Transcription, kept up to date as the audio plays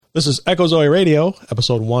This is Echo Zoe Radio,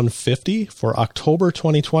 episode 150 for October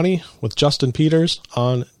 2020 with Justin Peters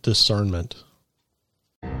on Discernment.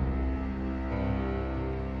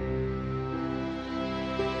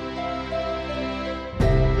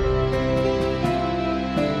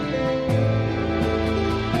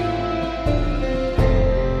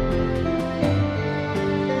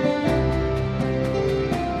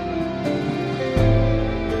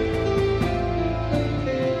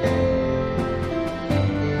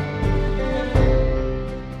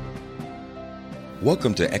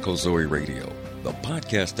 Welcome to Echo Zoe Radio, the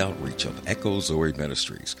podcast outreach of Echo Zoe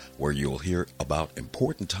Ministries, where you'll hear about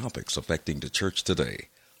important topics affecting the church today.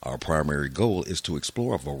 Our primary goal is to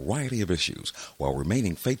explore a variety of issues while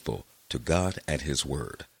remaining faithful to God and His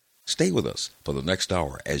Word. Stay with us for the next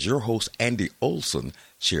hour as your host, Andy Olson,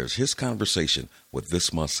 shares his conversation with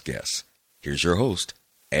this month's guest. Here's your host,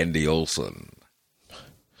 Andy Olson.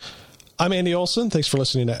 I'm Andy Olson. Thanks for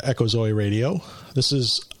listening to Echo Zoe Radio. This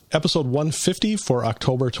is episode 150 for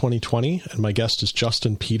October 2020, and my guest is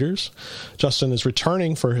Justin Peters. Justin is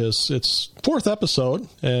returning for its fourth episode,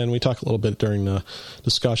 and we talk a little bit during the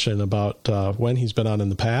discussion about when he's been on in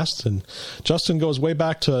the past. And Justin goes way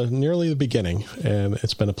back to nearly the beginning, and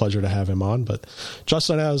it's been a pleasure to have him on. But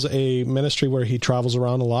Justin has a ministry where he travels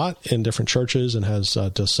around a lot in different churches and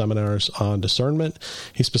does seminars on discernment.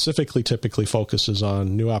 He specifically typically focuses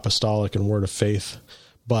on New Apostolic and Word of Faith,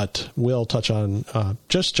 but we'll touch on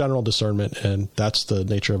just general discernment, and that's the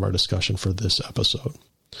nature of our discussion for this episode.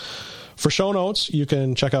 For show notes, you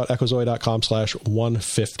can check out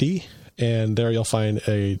echozoe.com/150, and there you'll find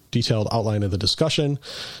a detailed outline of the discussion,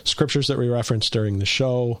 scriptures that we referenced during the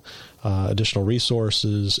show, additional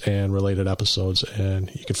resources, and related episodes.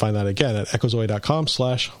 And you can find that again at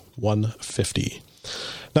echozoe.com/150.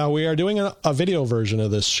 Now, we are doing a video version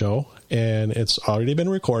of this show, and it's already been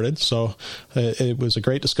recorded, so it was a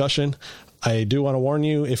great discussion. I do want to warn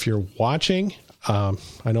you, if you're watching, I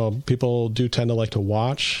know people do tend to like to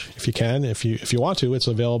watch if you can. If you want to, it's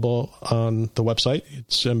available on the website.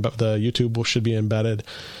 The YouTube should be embedded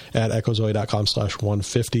at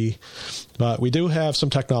echozoe.com/150. But we do have some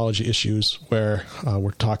technology issues where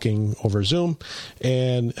we're talking over Zoom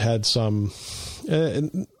and had some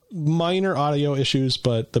minor audio issues,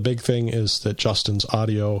 but the big thing is that Justin's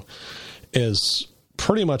audio is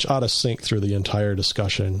pretty much out of sync through the entire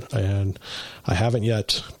discussion, and I haven't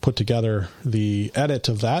yet put together the edit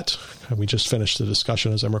of that. We just finished the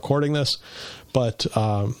discussion as I'm recording this, but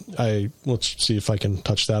let's see if I can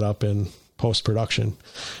touch that up in post-production.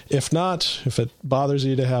 If not, if it bothers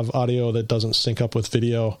you to have audio that doesn't sync up with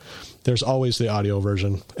video, there's always the audio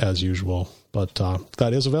version as usual. But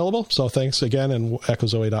that is available. So thanks again, and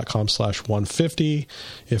echozoe.com/150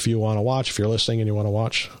 if you want to watch, if you're listening and you want to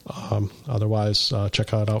watch. Otherwise,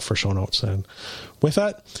 check it out for show notes. And with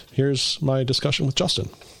that, here's my discussion with Justin.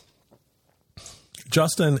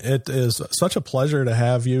 Justin, it is such a pleasure to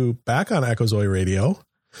have you back on Echo Zoe Radio.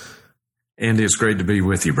 Andy, it's great to be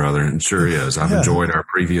with you, brother. It sure is. I've enjoyed our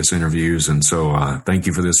previous interviews, and so thank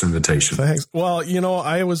you for this invitation. Thanks. Well,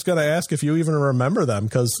 I was going to ask if you even remember them,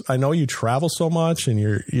 because I know you travel so much and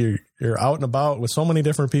you're out and about with so many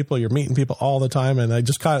different people. You're meeting people all the time, and I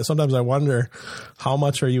just sometimes I wonder, how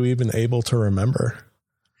much are you even able to remember?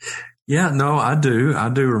 Yeah, no, I do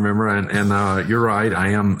remember, and you're right. I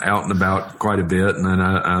am out and about quite a bit, and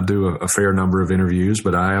I do a fair number of interviews,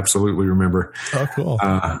 but I absolutely remember cool.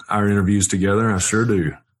 Our interviews together. I sure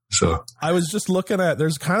do. So I was just looking at,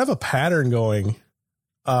 there's kind of a pattern going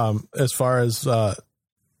as far as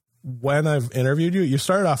when I've interviewed you. You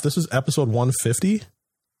started off, this is episode 150,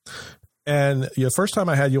 and the first time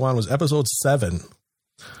I had you on was episode 7,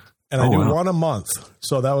 and I do one a month,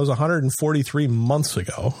 so that was 143 months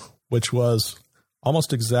ago, which was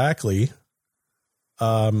almost exactly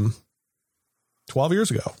 12 years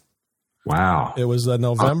ago. Wow. It was the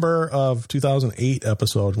November of 2008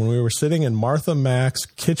 episode when we were sitting in Martha Mack's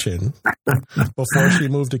kitchen before she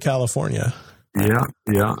moved to California. Yeah,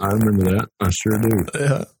 I remember that. I sure do.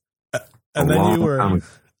 And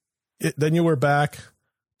then you were back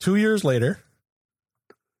 2 years later.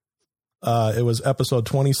 It was episode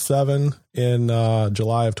 27 in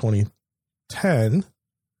July of 2010.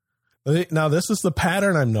 Now, this is the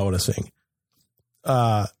pattern I'm noticing.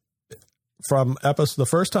 From the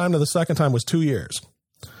first time to the second time was 2 years.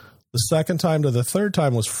 The second time to the third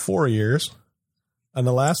time was 4 years. And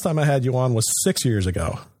the last time I had you on was 6 years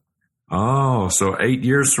ago. Oh, so 8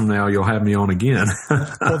 years from now, you'll have me on again.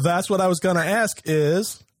 Well, that's what I was going to ask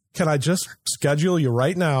is, can I just schedule you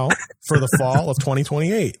right now for the fall of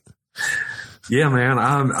 2028? Yeah, man,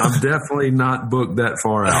 I'm definitely not booked that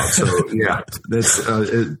far out. So yeah, that's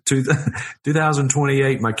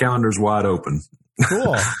 2028. My calendar's wide open.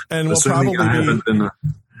 Cool, and we'll probably be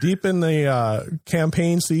deep in the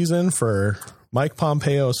campaign season for Mike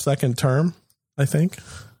Pompeo's second term, I think.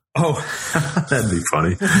 Oh, that'd be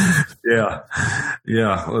funny. Yeah.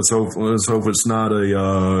 Let's hope it's not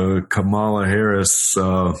a Kamala Harris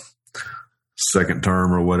second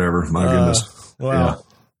term or whatever. My goodness. Well.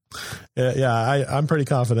 Yeah. I'm pretty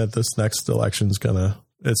confident this next election's Trump's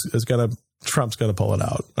gonna pull it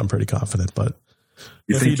out. I'm pretty confident, but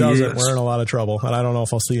if he doesn't, we're in a lot of trouble, and I don't know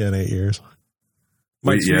if I'll see it in 8 years.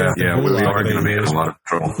 We are going to be in a lot of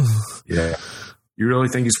trouble. Yeah. You really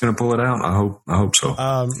think he's going to pull it out? I hope so.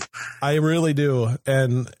 I really do,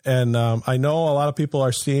 and I know a lot of people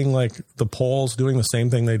are seeing like the polls doing the same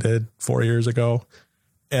thing they did 4 years ago,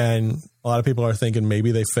 and a lot of people are thinking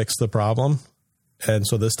maybe they fixed the problem. And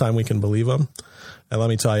so this time we can believe them. And let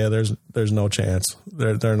me tell you, there's no chance.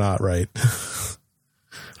 They're not right.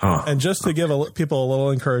 And just to give people a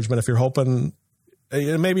little encouragement, if you're hoping,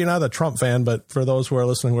 maybe you're not a Trump fan, but for those who are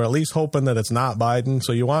listening, who are at least hoping that it's not Biden.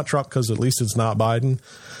 So you want Trump because at least it's not Biden.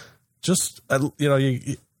 Just,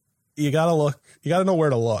 you got to look, you got to know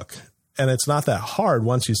where to look. And it's not that hard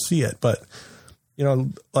once you see it. But,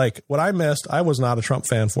 like what I missed, I was not a Trump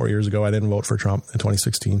fan 4 years ago. I didn't vote for Trump in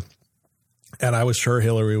 2016. And I was sure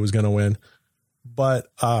Hillary was going to win. But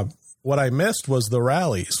what I missed was the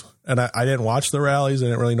rallies. And I didn't watch the rallies. I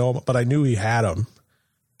didn't really know them, but I knew he had them.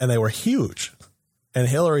 And they were huge. And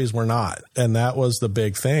Hillary's were not. And that was the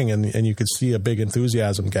big thing. And you could see a big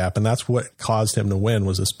enthusiasm gap. And that's what caused him to win,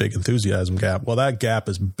 was this big enthusiasm gap. Well, that gap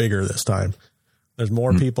is bigger this time. There's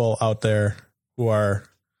more people out there who are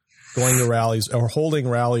going to rallies or holding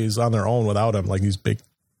rallies on their own without him, like these big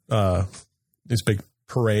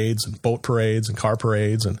parades and boat parades and car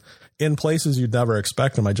parades and in places you'd never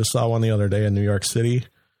expect them. I just saw one the other day in New York City,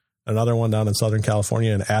 another one down in Southern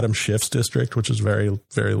California in Adam Schiff's district, which is very,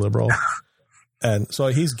 very liberal. And so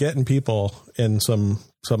he's getting people in some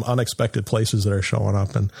unexpected places that are showing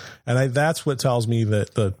up. And that's what tells me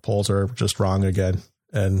that the polls are just wrong again.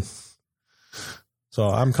 And so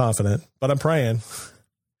I'm confident, but I'm praying.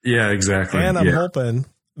 Yeah, exactly. And I'm hoping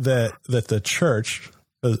that the church,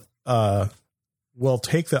 will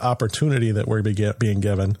take the opportunity that we're being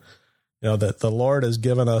given, that the Lord has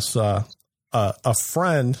given us a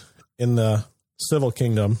friend in the civil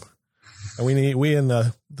kingdom, and we in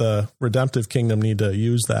the redemptive kingdom need to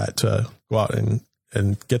use that to go out and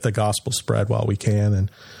get the gospel spread while we can,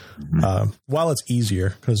 and while it's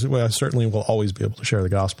easier, because I certainly will always be able to share the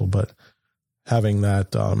gospel, but having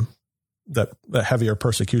that heavier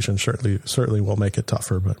persecution certainly will make it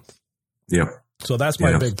tougher. But yeah. So that's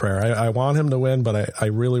my big prayer. I want him to win, but I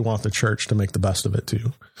really want the church to make the best of it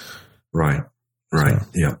too. Right. So.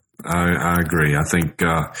 Yeah, I agree. I think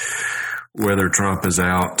whether Trump is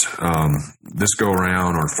out this go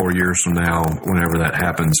around or 4 years from now, whenever that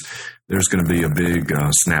happens, there's going to be a big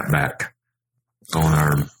snapback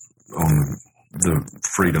on the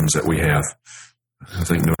freedoms that we have. I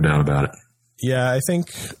think no doubt about it. Yeah, I think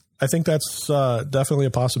that's definitely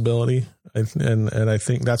a possibility. And I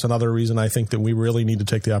think that's another reason I think that we really need to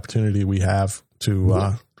take the opportunity we have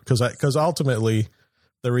to, because ultimately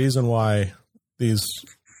the reason why these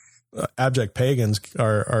abject pagans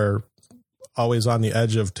are always on the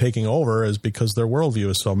edge of taking over is because their worldview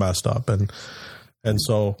is so messed up. And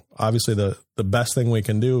so obviously the best thing we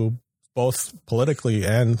can do, both politically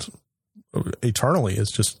and eternally, is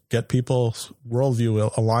just get people's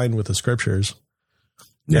worldview aligned with the scriptures.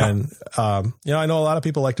 Yeah. And, I know a lot of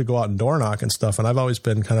people like to go out and door knock and stuff. And I've always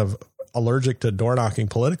been kind of allergic to door knocking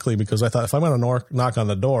politically, because I thought if I'm going to knock on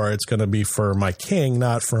the door, it's going to be for my king,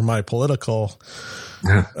 not for my political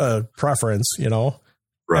preference,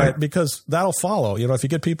 Right. Because that'll follow. If you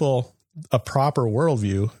get people a proper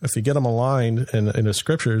worldview, if you get them aligned in the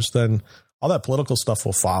scriptures, then all that political stuff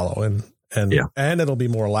will follow. And it'll be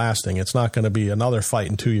more lasting. It's not going to be another fight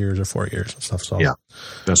in 2 years or 4 years and stuff. So yeah,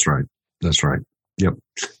 that's right. Yep.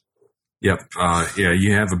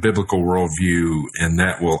 You have a biblical worldview, and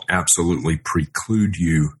that will absolutely preclude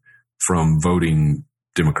you from voting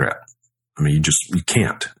Democrat. I mean, you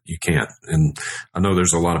can't. And I know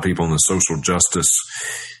there's a lot of people in the social justice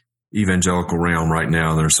evangelical realm right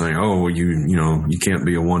now that are saying, oh, well, you can't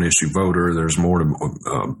be a one issue voter. There's more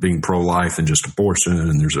to being pro-life than just abortion,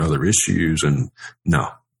 and there's other issues. And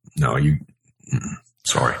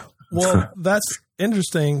sorry. Well, that's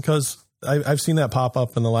interesting, because I've seen that pop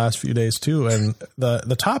up in the last few days too. And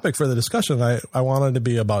the topic for the discussion, I wanted to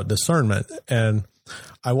be about discernment, and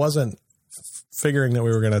I wasn't figuring that we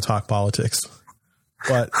were going to talk politics.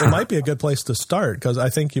 But it might be a good place to start because I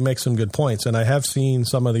think you make some good points. And I have seen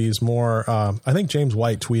some of these more, I think James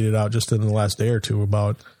White tweeted out just in the last day or two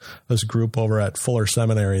about this group over at Fuller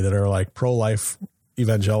Seminary that are like pro-life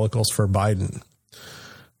evangelicals for Biden.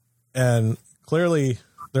 And clearly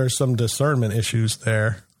there's some discernment issues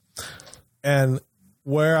there. And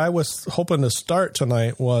where I was hoping to start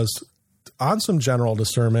tonight was on some general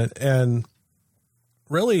discernment. And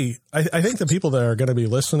really, I think the people that are going to be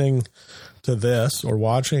listening to this or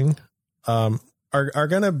watching are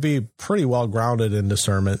going to be pretty well grounded in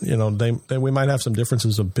discernment. You know, we might have some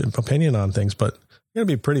differences of opinion on things, but they're going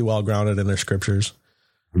to be pretty well grounded in their scriptures.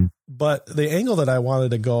 Mm-hmm. But the angle that I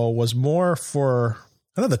wanted to go was more for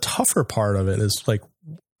kind of the tougher part of it is like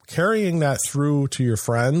carrying that through to your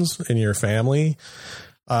friends and your family,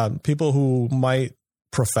 people who might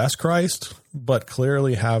profess Christ, but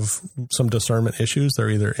clearly have some discernment issues. They're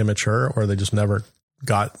either immature or they just never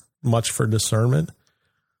got much for discernment.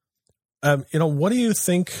 You know, what do you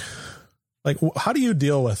think, like, how do you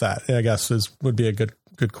deal with that? I guess would be a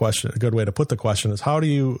good question. A good way to put the question is how do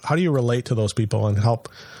you relate to those people and help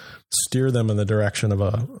steer them in the direction of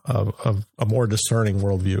a more discerning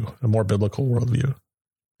worldview, a more biblical worldview,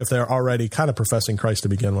 if they're already kind of professing Christ to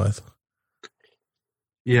begin with?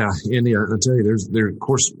 Yeah, and I'll tell you, there of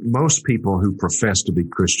course most people who profess to be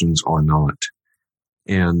Christians are not.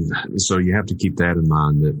 And so you have to keep that in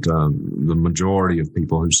mind, that the majority of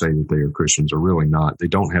people who say that they are Christians are really not. They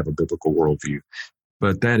don't have a biblical worldview.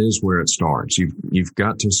 But that is where it starts. You've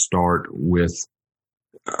got to start with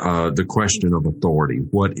the question of authority.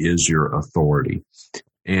 What is your authority?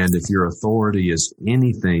 And if your authority is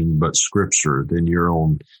anything but Scripture, then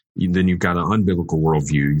you've got an unbiblical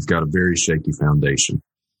worldview. You've got a very shaky foundation.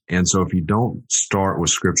 And so if you don't start with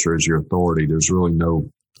Scripture as your authority, there's really no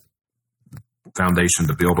foundation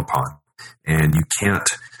to build upon. And you can't,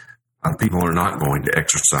 people are not going to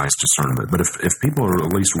exercise discernment. But if people are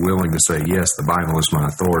at least willing to say, yes, the Bible is my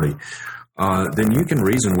authority, then you can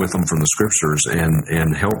reason with them from the Scriptures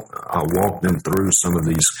and help walk them through some of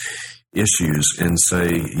these issues and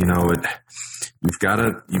say, you know, you've got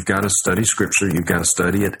to study Scripture. You've got to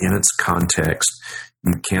study it in its context.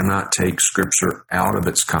 You cannot take Scripture out of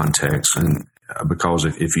its context, and because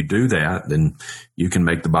if you do that, then you can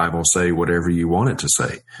make the Bible say whatever you want it to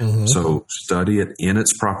say. Mm-hmm. So study it in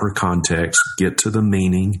its proper context, get to the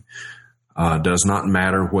meaning. Does not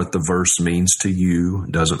matter what the verse means to you.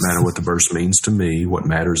 Doesn't matter what the verse means to me. What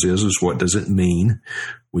matters is what does it mean?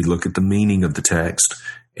 We look at the meaning of the text,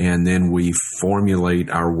 and then we formulate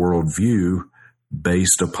our worldview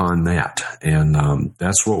based upon that. And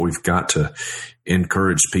that's what we've got to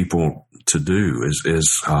encourage people to do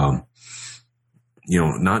is you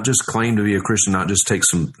know, not just claim to be a Christian, not just take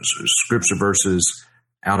some Scripture verses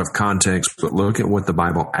out of context, but look at what the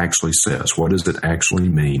Bible actually says. What does it actually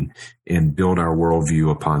mean? And build our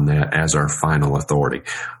worldview upon that as our final authority.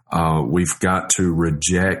 We've got to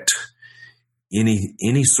reject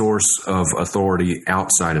any source of authority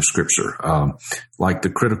outside of Scripture, like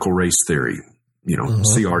the critical race theory, you know, mm-hmm.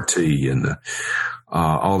 CRT and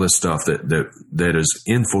all this stuff that is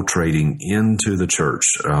infiltrating into the church,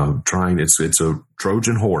 it's a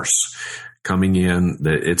Trojan horse coming in.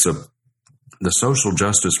 The social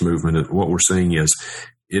justice movement. What we're seeing is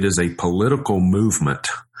it is a political movement,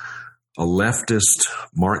 a leftist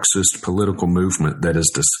Marxist political movement that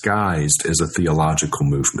is disguised as a theological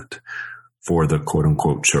movement for the quote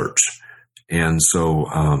unquote church. And so,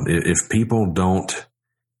 if people don't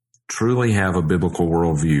truly have a biblical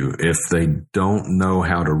worldview, if they don't know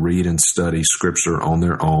how to read and study Scripture on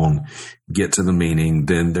their own, get to the meaning,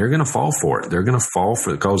 then they're going to fall for it. They're going to fall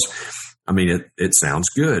for it because, I mean, it sounds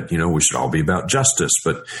good. You know, we should all be about justice.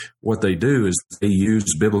 But what they do is they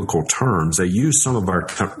use biblical terms. They use some of our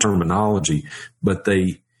terminology, but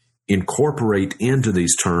they incorporate into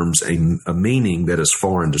these terms a meaning that is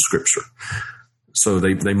foreign to Scripture. So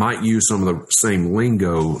they might use some of the same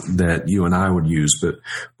lingo that you and I would use, but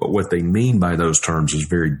what they mean by those terms is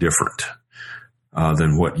very different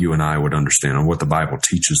than what you and I would understand and what the Bible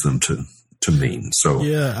teaches them to mean. So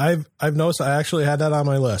yeah, I've noticed. I actually had that on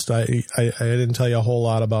my list. I didn't tell you a whole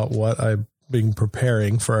lot about what I've been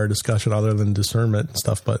preparing for our discussion, other than discernment and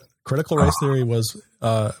stuff. But critical race theory was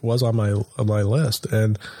on my list,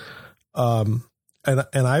 and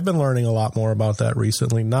I've been learning a lot more about that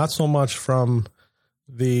recently. Not so much from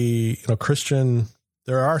the Christian.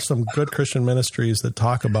 There are some good Christian ministries that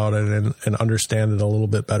talk about it and understand it a little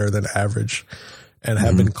bit better than average, and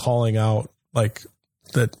have been calling out like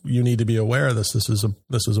that you need to be aware of this. This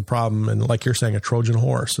is a problem, and like you're saying, a Trojan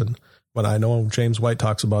horse. But I know James White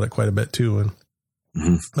talks about it quite a bit too.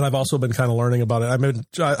 But I've also been kind of learning about it. I've been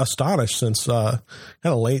astonished since kind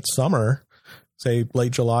of late summer, say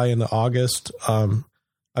late July into August.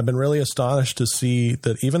 I've been really astonished to see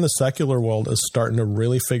that even the secular world is starting to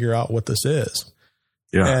really figure out what this is.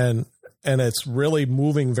 Yeah. And it's really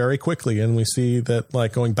moving very quickly. And we see that,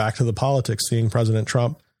 like, going back to the politics, seeing President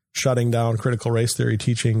Trump shutting down critical race theory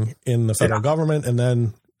teaching in the federal government, and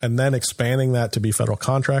then expanding that to be federal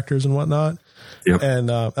contractors and whatnot. Yep. And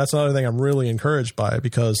that's another thing I'm really encouraged by,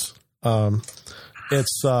 because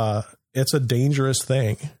it's a dangerous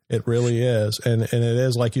thing. It really is. And it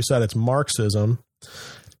is, like you said, it's Marxism,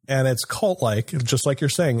 and it's cult-like, just like you're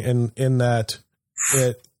saying, in that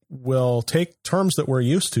it will take terms that we're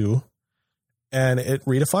used to and it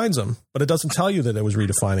redefines them, but it doesn't tell you that it was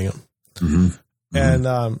redefining them.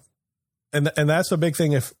 Mm-hmm. And that's a big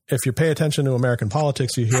thing. If you pay attention to American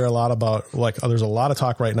politics, you hear a lot about, like, there's a lot of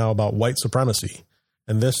talk right now about white supremacy,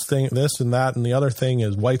 and this and that, and the other thing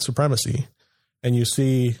is white supremacy. And you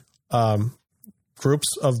see groups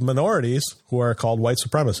of minorities who are called white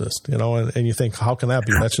supremacists, and you think, how can that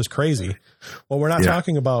be? That's just crazy. Well, we're not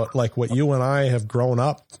talking about, like, what you and I have grown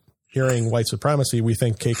up hearing white supremacy. We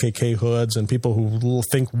think KKK hoods and people who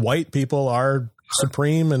think white people are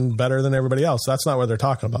supreme and better than everybody else. That's not what they're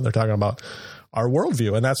talking about. They're talking about our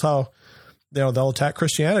worldview. And that's how, they'll attack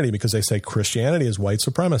Christianity, because they say Christianity is white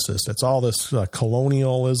supremacist. It's all this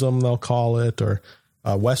colonialism, they'll call it, or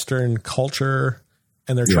Western culture.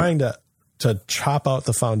 And they're trying to chop out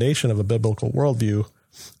the foundation of a biblical worldview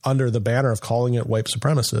under the banner of calling it white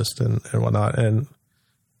supremacist and whatnot. And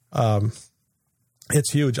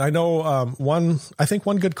it's huge. I know I think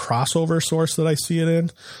one good crossover source that I see it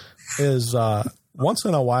in is once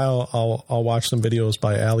in a while I'll watch some videos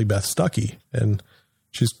by Allie Beth Stuckey, and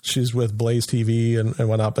she's with Blaze TV and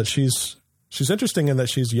whatnot, but she's interesting in that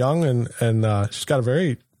she's young and she's got a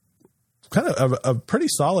very kind of a pretty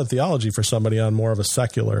solid theology for somebody on more of a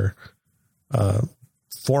secular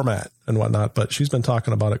format and whatnot, but she's been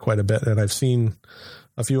talking about it quite a bit. And I've seen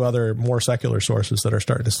a few other more secular sources that are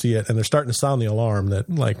starting to see it, and they're starting to sound the alarm that,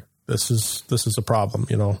 like, this is a problem,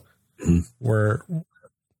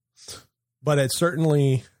 but it's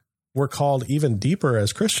certainly, we're called even deeper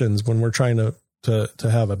as Christians when we're trying to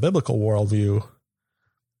have a biblical worldview,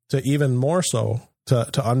 to even more so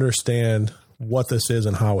to understand what this is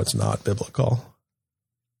and how it's not biblical.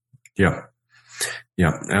 Yeah.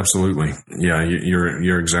 Yeah, absolutely. Yeah,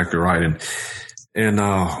 you're exactly right. And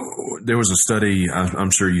there was a study, I'm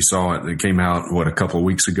sure you saw it, that came out, a couple of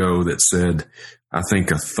weeks ago, that said, I think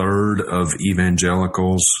a third of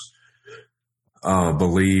evangelicals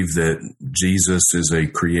believe that Jesus is a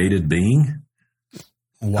created being.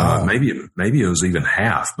 Wow. Maybe it was even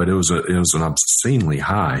half, but it was an obscenely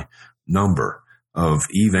high number of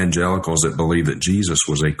evangelicals that believe that Jesus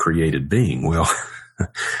was a created being. Well,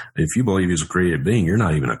 if you believe he's a created being, you're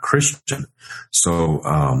not even a Christian. So,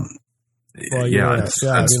 I mean,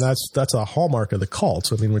 that's a hallmark of the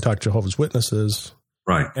cults. I mean, we talk Jehovah's Witnesses,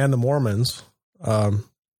 right, and the Mormons.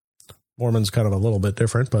 Mormons kind of a little bit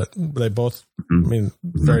different, but they both, I mean,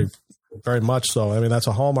 very, very much so. I mean, that's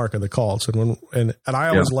a hallmark of the cults. And I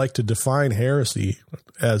always like to define heresy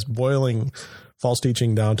as boiling false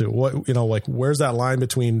teaching down to what, like, where's that line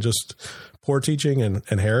between just poor teaching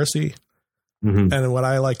and heresy? Mm-hmm. And what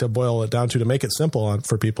I like to boil it down to make it simple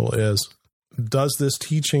for people is, does this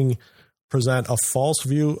teaching present a false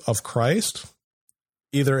view of Christ,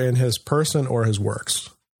 either in his person or his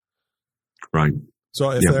works? Right.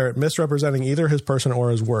 So if they're misrepresenting either his person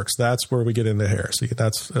or his works, that's where we get into heresy.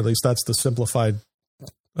 That's the simplified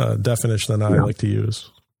definition that I like to use.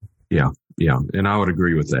 Yeah. Yeah. And I would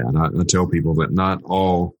agree with that. I tell people that not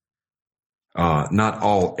all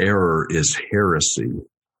error is heresy.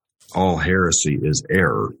 All heresy is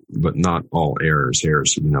error, but not all error is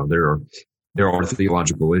heresy. There are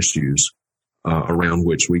theological issues around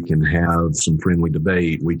which we can have some friendly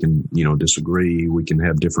debate. We can, disagree. We can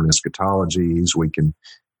have different eschatologies. We can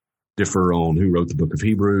differ on who wrote the book of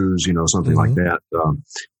Hebrews, something like that.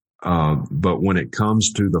 But when it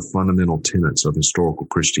comes to the fundamental tenets of historical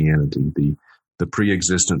Christianity, the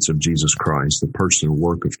pre-existence of Jesus Christ, the person and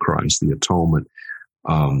work of Christ, the atonement,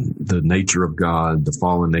 the nature of God, the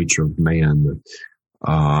fallen nature of man, the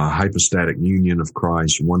hypostatic union of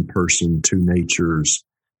Christ, one person, two natures,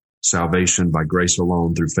 salvation by grace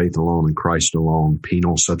alone, through faith alone, in Christ alone,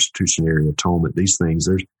 penal substitutionary atonement. These things,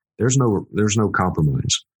 there's no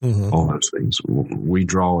compromise on those things. We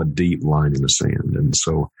draw a deep line in the sand, and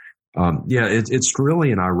so it's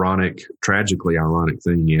really an tragically ironic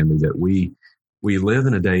thing, Andy, that we live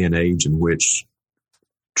in a day and age in which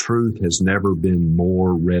truth has never been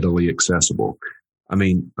more readily accessible. I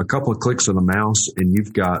mean, a couple of clicks of the mouse and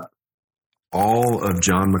you've got all of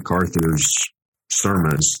John MacArthur's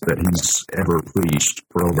sermons that he's ever preached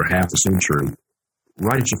for over half a century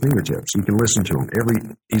right at your fingertips. You can listen to him.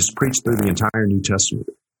 He's preached through the entire New Testament,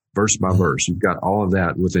 verse by verse. You've got all of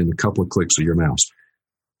that within a couple of clicks of your mouse.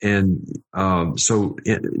 And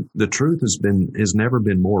the truth has never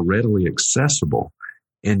been more readily accessible.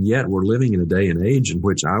 And yet we're living in a day and age in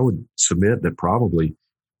which I would submit that probably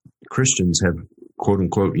Christians have, quote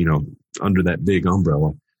unquote, under that big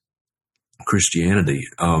umbrella, Christianity,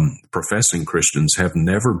 professing Christians have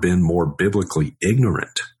never been more biblically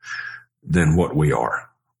ignorant than what we are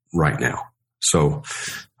right now. So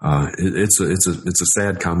it's a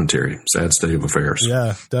sad commentary, sad state of affairs.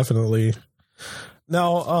 Yeah, definitely.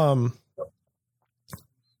 Now,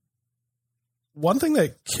 one thing I'm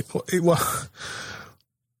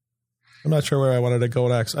not sure where I wanted to go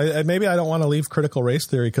next. Maybe I don't want to leave critical race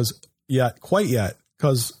theory because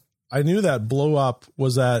I knew that blew up.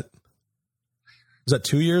 Was that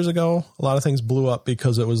 2 years ago? A lot of things blew up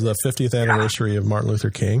because it was the 50th anniversary of Martin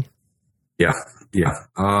Luther King. Yeah.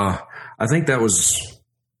 I think it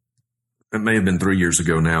may have been 3 years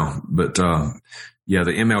ago now, but the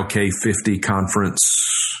MLK 50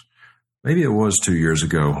 conference, maybe it was 2 years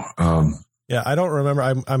ago. I don't remember.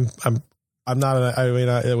 I'm not.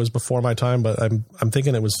 It was before my time, but I'm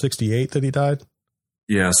thinking it was 68 that he died.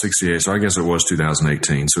 Yeah, 68. So I guess it was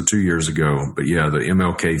 2018. So 2 years ago. But yeah, the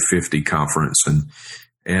MLK 50 conference,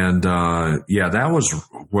 and that was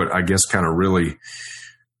what I guess kind of really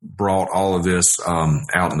brought all of this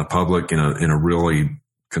out in the public in a really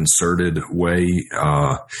concerted way.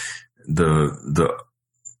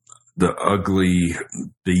 The ugly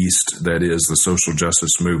beast that is the social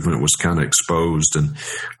justice movement was kind of exposed, and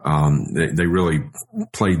they really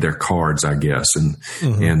played their cards, I guess. And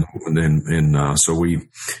so we,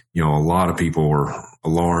 a lot of people were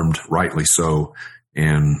alarmed, rightly so.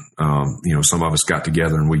 And, some of us got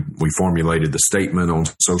together and we formulated the statement on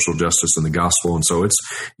social justice and the gospel. And so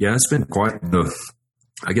it's been quite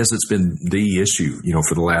it's been the issue,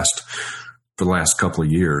 for the last couple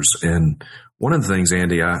of years. And one of the things,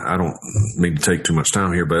 Andy, I don't mean to take too much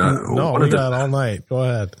time here, but we got all night. Go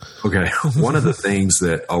ahead. Okay. One of the things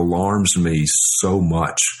that alarms me so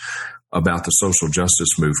much about the social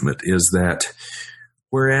justice movement is that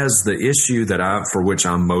whereas the issue for which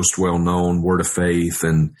I'm most well known, Word of Faith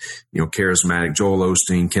and, charismatic, Joel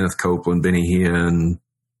Osteen, Kenneth Copeland, Benny Hinn,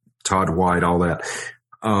 Todd White, all that,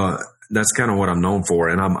 that's kind of what I'm known for.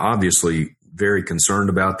 And I'm obviously very concerned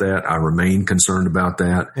about that. I remain concerned about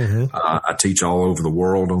that. Mm-hmm. I teach all over the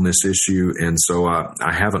world on this issue. And so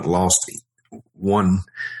I haven't lost one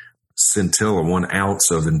scintilla, 1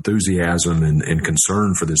 ounce of enthusiasm and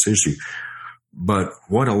concern for this issue. But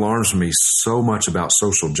what alarms me so much about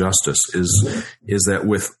social justice is that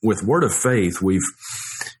with Word of Faith,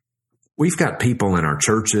 we've got people in our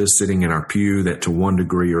churches sitting in our pew that to one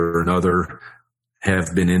degree or another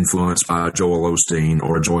have been influenced by Joel Osteen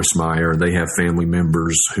or Joyce Meyer. They have family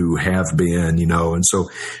members who have been, and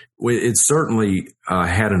so it certainly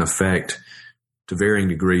had an effect to varying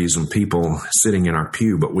degrees on people sitting in our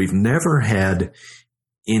pew, but we've never had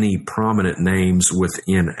any prominent names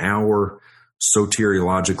within our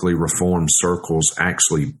soteriologically reformed circles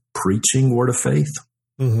actually preaching Word of Faith.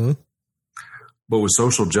 Mm-hmm. But with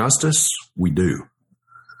social justice, we do.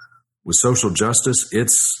 With social justice,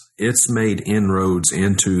 it's made inroads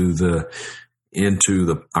into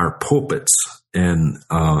our pulpits and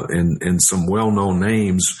some well-known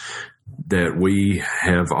names that we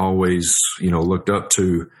have always, looked up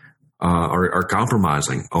to, are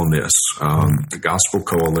compromising on this. The Gospel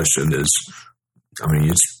Coalition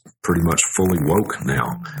it's pretty much fully woke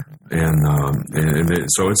now.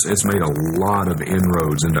 So it's made a lot of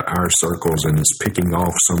inroads into our circles, and it's picking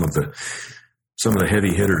off some of the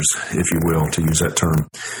heavy hitters, if you will, to use that term,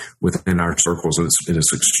 within our circles. It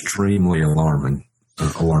is extremely alarming.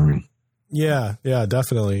 Yeah,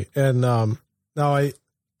 definitely. And now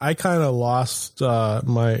I kind of lost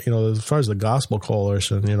my, as far as the Gospel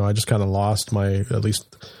Coalition, I just kind of lost my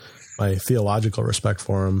theological respect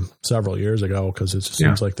for them several years ago, because it just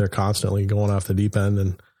seems like they're constantly going off the deep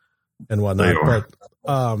end and whatnot.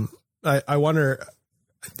 But I wonder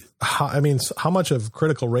how much of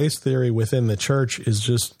critical race theory within the church is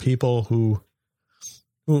just people who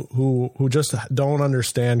just don't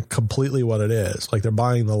understand completely what it is. Like they're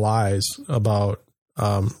buying the lies about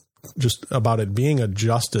just about it being a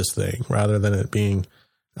justice thing rather than it being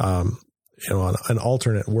an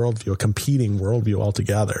alternate worldview, a competing worldview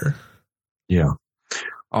altogether. Yeah.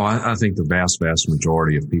 Oh, I think the vast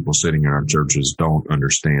majority of people sitting in our churches don't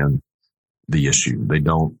understand the issue. They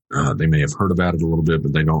don't. They may have heard about it a little bit,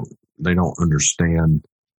 but they don't understand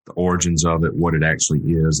the origins of it, what it actually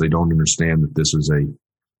is. They don't understand that this is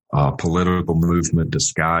a political movement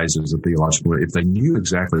disguised as a theological. If they knew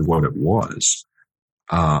exactly what it was,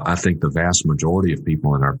 I think the vast majority of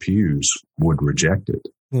people in our pews would reject it.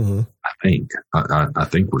 Mm-hmm. I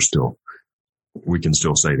think we can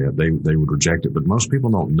still say that they would reject it, but most people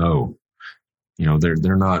don't know.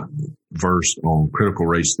 They're not versed on critical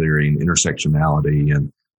race theory and intersectionality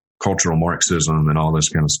and cultural Marxism and all this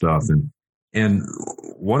kind of stuff. And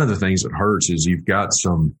one of the things that hurts is you've got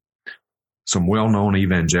some well-known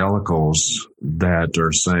evangelicals that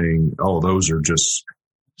are saying, "Oh, those are just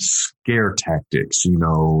scare tactics.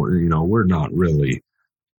 We're not really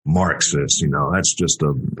Marxists. That's just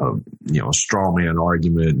a straw man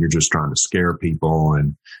argument. You're just trying to scare people."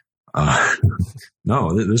 And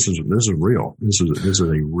no, this is real. This is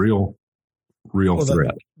a real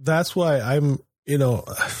threat. That's why I'm.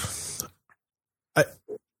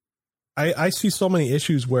 I see so many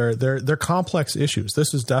issues where they're complex issues.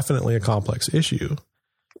 This is definitely a complex issue.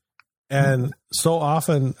 And so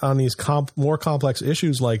often on these more complex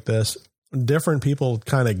issues like this, different people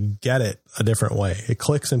kind of get it a different way. It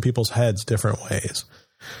clicks in people's heads different ways.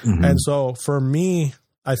 Mm-hmm. And so for me,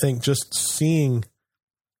 I think just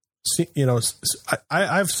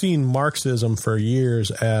I've seen Marxism for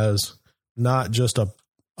years as not just a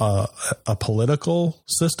political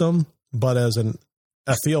system, but as a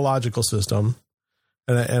theological system.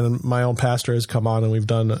 And my own pastor has come on and we've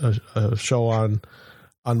done a show on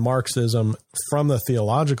Marxism from the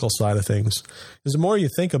theological side of things. Because the more you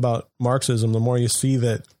think about Marxism, the more you see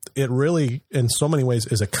that it really, in so many ways,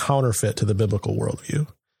 is a counterfeit to the biblical worldview.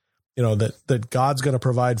 That God's going to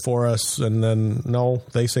provide for us, and then no,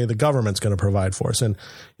 they say the government's going to provide for us. And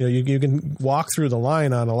you can walk through the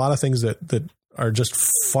line on a lot of things that are just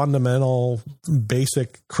fundamental,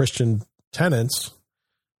 basic Christian tenets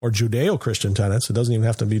or Judeo-Christian tenets. It doesn't even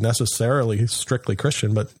have to be necessarily strictly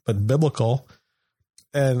Christian, but biblical.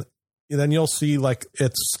 And then you'll see like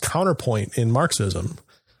its counterpoint in Marxism.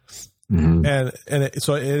 Mm-hmm.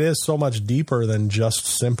 So it is so much deeper than just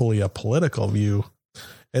simply a political view.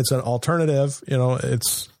 It's an alternative,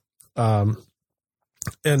 it's, and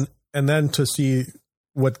then to see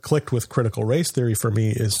what clicked with critical race theory for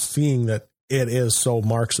me is seeing that it is so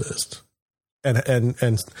Marxist. And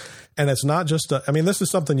it's not just this is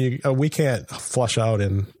something we can't flush out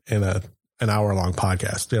in an hour-long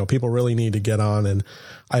podcast. People really need to get on, and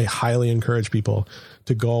I highly encourage people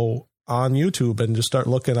to go on YouTube and just start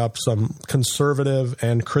looking up some conservative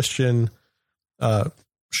and Christian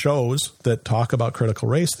shows that talk about critical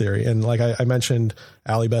race theory. And like I mentioned,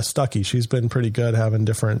 Allie Beth Stuckey, she's been pretty good having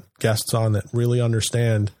different guests on that really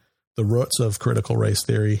understand the roots of critical race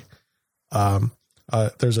theory.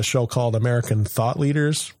 There's a show called American Thought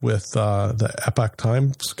Leaders with the Epoch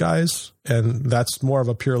Times guys, and that's more of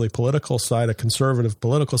a purely political side, a conservative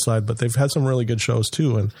political side, but they've had some really good shows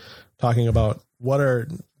too, and talking about what are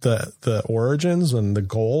the origins and the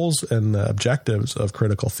goals and the objectives of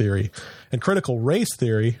critical theory. And critical race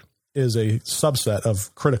theory is a subset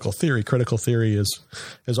of critical theory. Critical theory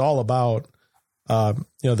is all about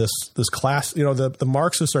this class. The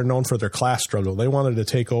Marxists are known for their class struggle. They wanted to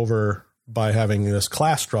take over by having this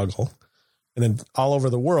class struggle, and then all over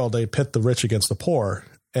the world they pit the rich against the poor.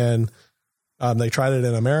 And they tried it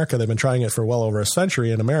in America. They've been trying it for well over a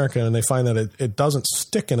century in America, and they find that it doesn't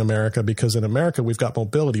stick in America because in America we've got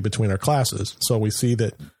mobility between our classes. So we see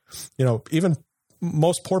that even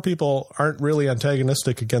most poor people aren't really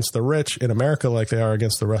antagonistic against the rich in America like they are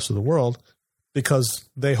against the rest of the world, because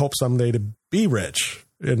they hope someday to be rich.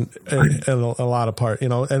 In a lot of part,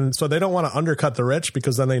 and so they don't want to undercut the rich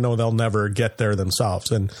because then they know they'll never get there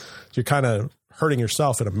themselves. And you're kind of hurting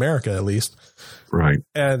yourself in America, at least. Right.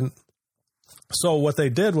 And so what they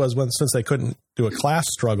did was since they couldn't do a class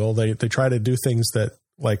struggle, they try to do things that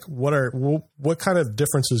like, what kind of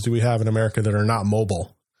differences do we have in America that are not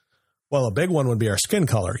mobile? Well, a big one would be our skin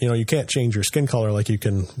color. You can't change your skin color like you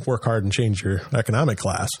can work hard and change your economic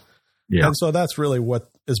class. Yeah. And so that's really what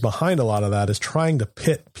is behind a lot of that, is trying to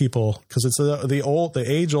pit people, because it's the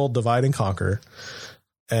age-old divide and conquer,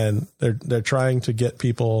 and they're trying to get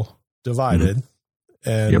people divided.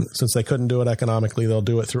 Mm-hmm. And since they couldn't do it economically, they'll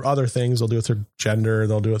do it through other things. They'll do it through gender.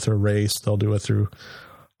 They'll do it through race. They'll do it through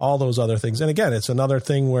all those other things. And again, it's another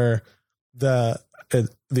thing where the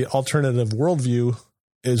alternative worldview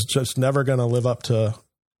is just never going to live up to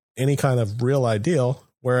any kind of real ideal,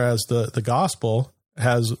 whereas the gospel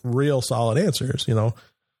has real solid answers.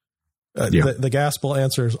 The gospel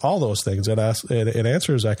answers all those things. It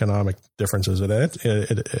answers economic differences,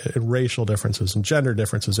 it racial differences and gender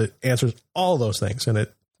differences. It answers all those things, and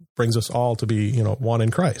it brings us all to be, one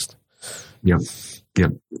in Christ. Yep,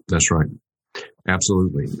 that's right.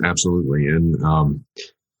 Absolutely.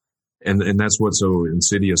 And that's what's so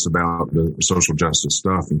insidious about the social justice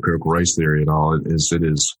stuff and critical race theory at all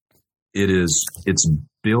it's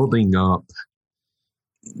building up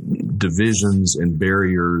divisions and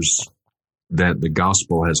barriers that the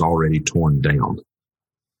gospel has already torn down.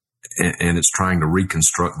 And it's trying to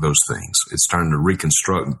reconstruct those things. It's trying to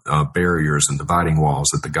reconstruct barriers and dividing walls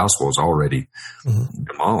that the gospel has already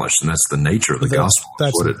demolished. And that's the nature of the gospel.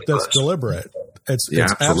 That's deliberate. It's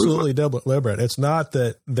absolutely deliberate. It's not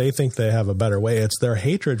that they think they have a better way. It's their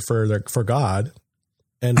hatred for God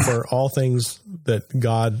and for all things that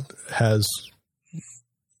God has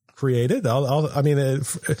created.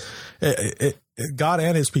 God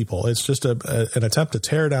and his people. It's just an attempt to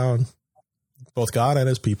tear down both God and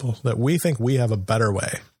his people, that we think we have a better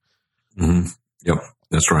way. Mm-hmm. Yep.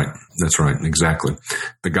 That's right. Exactly.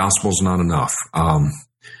 The gospel's not enough. And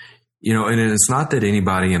it's not that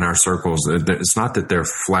anybody in our circles, it's not that they're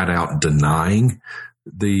flat out denying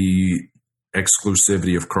the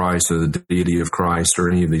exclusivity of Christ or the deity of Christ or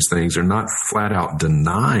any of these things. They're not flat out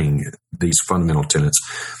denying these fundamental tenets.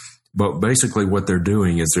 But basically what they're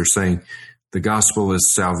doing is they're saying the gospel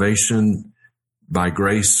is salvation by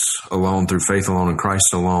grace alone, through faith alone, in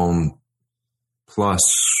Christ alone, plus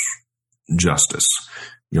justice,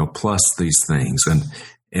 plus these things.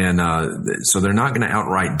 And so they're not going to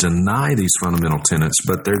outright deny these fundamental tenets,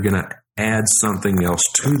 but they're going to add something else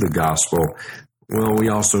to the gospel. Well, we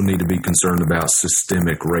also need to be concerned about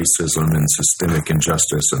systemic racism and systemic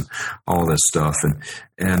injustice and all this stuff. And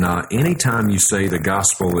anytime you say the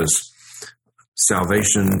gospel is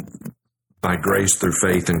salvation by grace through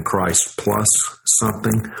faith in Christ plus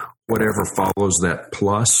something, whatever follows that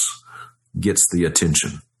plus gets the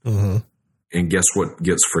attention. Mm-hmm. And guess what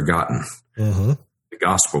gets forgotten? Mm-hmm. The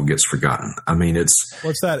gospel gets forgotten. I mean,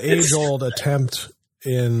 what's that age-old attempt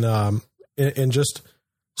in just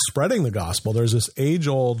spreading the gospel? There's this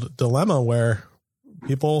age-old dilemma where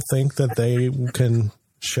people think that they can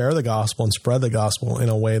share the gospel and spread the gospel in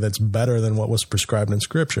a way that's better than what was prescribed in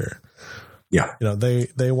Scripture. Yeah,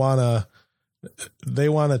 they want to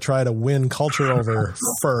try to win culture over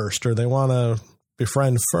first, or they want to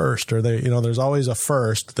befriend first, or there's always a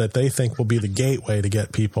first that they think will be the gateway to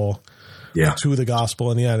get people to the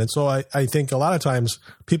gospel in the end. And so I think a lot of times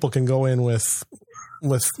people can go in with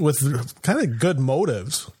kind of good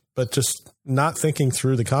motives, but just not thinking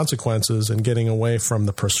through the consequences and getting away from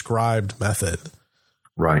the prescribed method.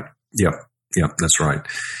 Right. Yep. That's right.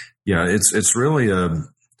 Yeah. It's really a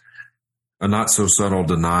not so subtle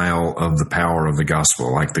denial of the power of the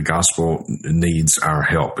gospel. Like the gospel needs our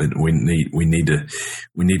help, and we need to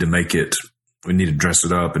dress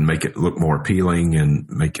it up and make it look more appealing and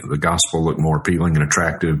make the gospel look more appealing and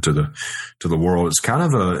attractive to the world. It's kind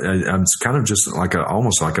of just like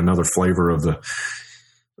almost like another flavor of the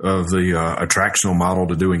attractional model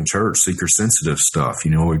to doing church, seeker sensitive stuff.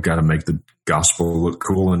 We've got to make the gospel look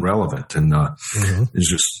cool and relevant. And it's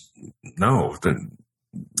just, no,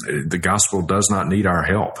 the gospel does not need our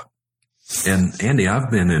help. And Andy,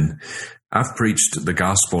 I've preached the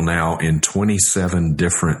gospel now in 27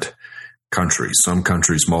 different countries, some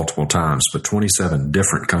countries multiple times, but 27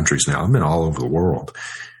 different countries now. I've been all over the world.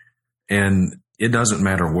 And it doesn't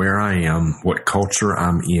matter where I am, what culture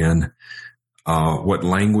I'm in, what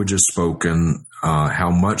language is spoken, how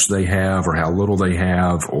much they have or how little they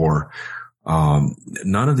have, or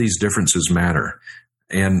none of these differences matter.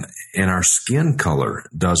 And our skin color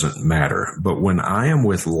doesn't matter. But when I am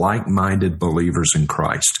with like-minded believers in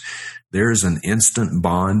Christ, there is an instant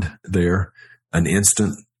bond there, an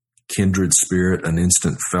instant kindred spirit, an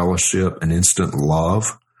instant fellowship, an instant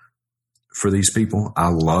love for these people. I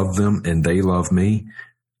love them and they love me.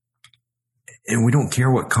 And we don't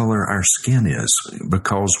care what color our skin is,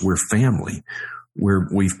 because we're family.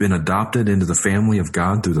 We've been adopted into the family of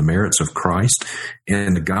God through the merits of Christ,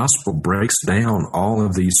 and the gospel breaks down all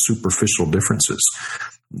of these superficial differences.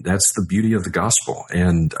 That's the beauty of the gospel.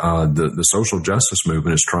 And the social justice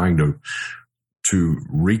movement is trying to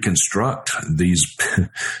reconstruct these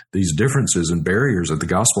differences and barriers that the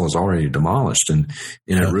gospel has already demolished. And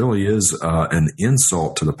it really is an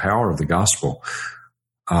insult to the power of the gospel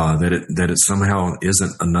that it somehow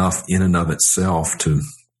isn't enough in and of itself to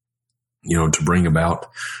bring about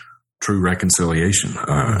true reconciliation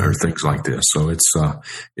or things like this. So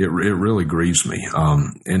it really grieves me.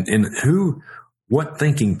 And what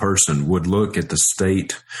thinking person would look at the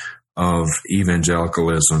state of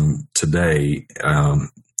evangelicalism today,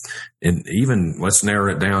 and even let's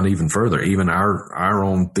narrow it down even further, even our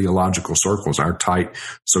own theological circles, our tight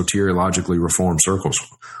soteriologically reformed circles.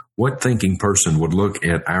 What thinking person would look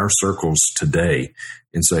at our circles today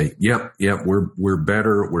and say, yep, we're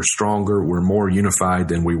better, we're stronger, we're more unified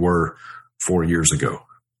than we were 4 years ago?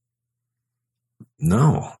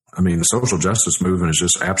 No. I mean, the social justice movement has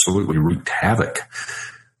just absolutely wreaked havoc.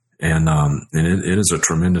 And it is a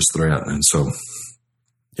tremendous threat. And so.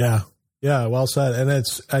 Yeah, well said. And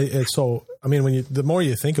it's so, I mean, the more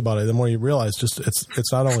you think about it, the more you realize just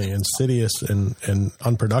it's not only insidious and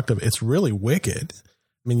unproductive, it's really wicked.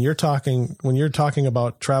 I mean, when you're talking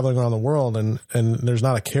about traveling around the world and there's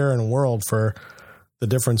not a care in the world for the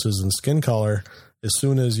differences in skin color, as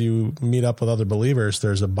soon as you meet up with other believers,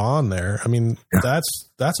 there's a bond there. I mean,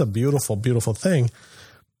 that's a beautiful, beautiful thing.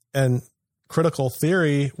 And critical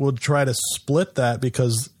theory would try to split that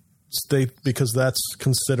because that's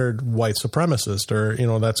considered white supremacist, or,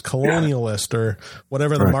 that's colonialist, or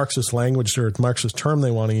whatever the Marxist language or Marxist term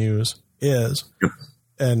they want to use is.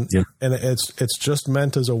 And it's just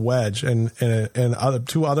meant as a wedge, and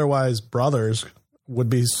two otherwise brothers would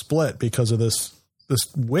be split because of this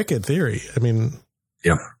wicked theory. I mean,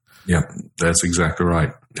 yeah, that's exactly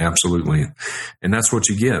right. Absolutely. And that's what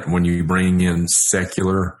you get when you bring in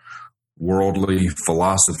secular worldly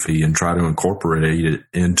philosophy and try to incorporate it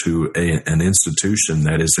into an institution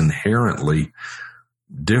that is inherently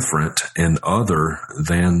different and other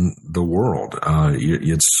than the world.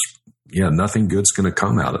 Nothing good's going to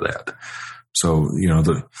come out of that. So,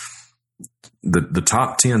 the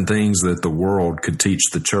top 10 things that the world could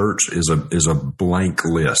teach the church is a blank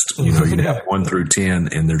list. You'd have 1 through 10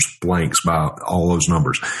 and there's blanks by all those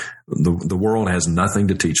numbers. The world has nothing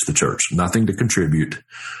to teach the church, nothing to contribute.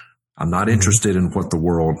 I'm not interested in what the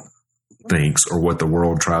world thinks or what the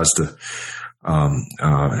world tries to,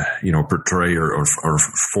 portray or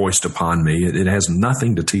foist upon me. It has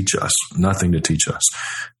nothing to teach us,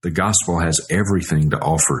 The gospel has everything to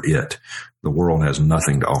offer it. The world has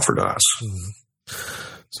nothing to offer to us.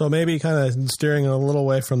 So maybe kind of steering a little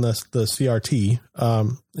away from the CRT,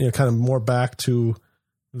 kind of more back to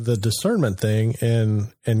the discernment thing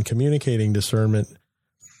and communicating discernment.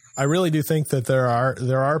 I really do think that there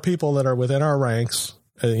are people that are within our ranks,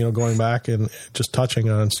 going back and just touching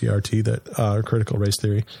on CRT, that critical race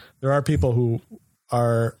theory. There are people who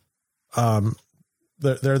are,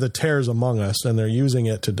 they're the tares among us, and they're using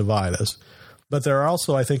it to divide us. But there are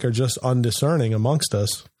also, I think, are just undiscerning amongst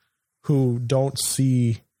us who don't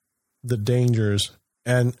see the dangers.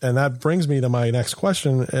 And that brings me to my next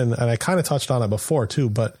question. And I kind of touched on it before too,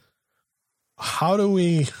 but how do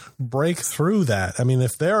we break through that? I mean,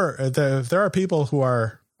 if there are people who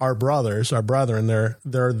are our brothers, our brethren, they're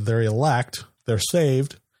elect, they're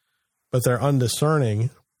saved, but they're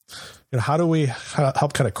undiscerning. How do we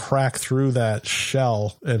help kind of crack through that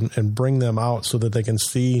shell and bring them out so that they can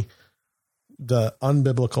see the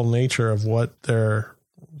unbiblical nature of what they're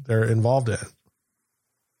involved in?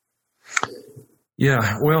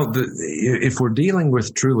 Yeah, well, if we're dealing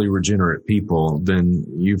with truly regenerate people, then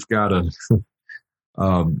you've got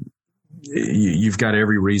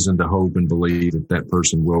every reason to hope and believe that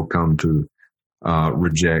person will come to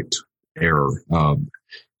reject error.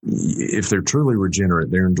 If they're truly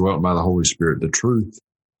regenerate, they're indwelt by the Holy Spirit, the truth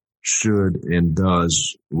should and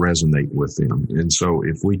does resonate with them. And so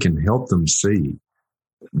if we can help them see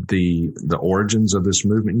the origins of this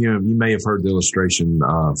movement, you may have heard the illustration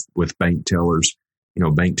with bank tellers.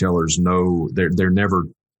 Bank tellers know they're never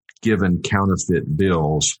given counterfeit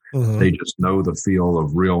bills. Mm-hmm. They just know the feel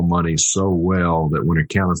of real money so well that when a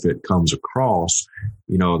counterfeit comes across,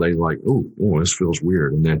 they like, oh, this feels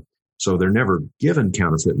weird. And then, so they're never given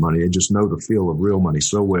counterfeit money. They just know the feel of real money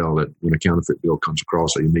so well that when a counterfeit bill comes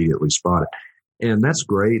across, they immediately spot it. And that's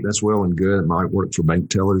great. That's well and good. It might work for bank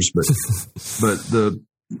tellers, but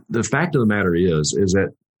the fact of the matter is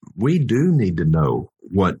that we do need to know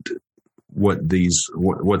what these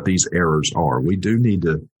errors are. We do need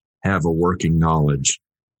to have a working knowledge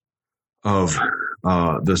of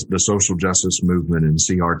the social justice movement and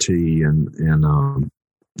CRT and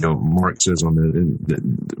Marxism,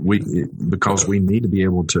 because we need to be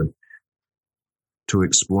able to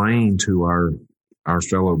explain to our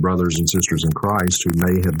fellow brothers and sisters in Christ who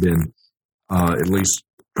may have been at least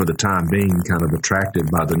for the time being kind of attracted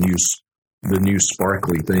by the new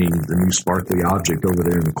sparkly thing, the new sparkly object over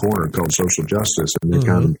there in the corner called social justice, and they're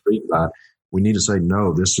kind of intrigued by it. We need to say,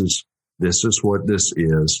 no, this is what this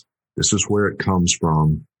is. This is where it comes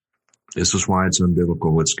from. This is why it's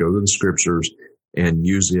unbiblical. Let's go to the scriptures and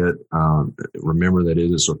use it. Remember that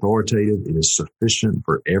it is authoritative. It is sufficient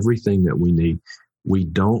for everything that we need. We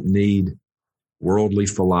don't need worldly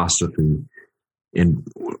philosophy and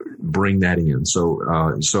bring that in.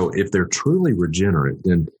 So if they're truly regenerate,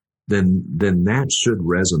 then that should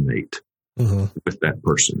resonate with that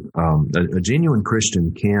person. A genuine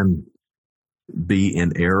Christian can be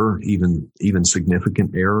in error, even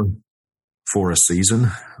significant error for a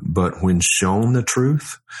season, but when shown the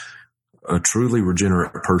truth, a truly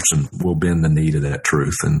regenerate person will bend the knee to that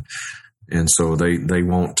truth, and so they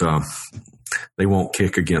won't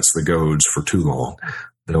kick against the goads for too long.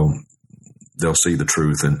 They'll see the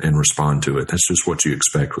truth and respond to it. That's just what you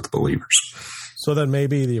expect with believers. So then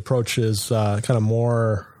maybe the approach is kind of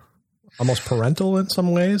more almost parental in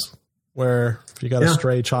some ways, where if you got a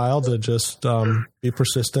stray child, to just be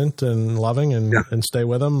persistent and loving and stay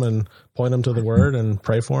with them and point them to the Word and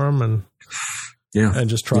pray for them and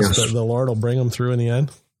just trust that the Lord will bring them through in the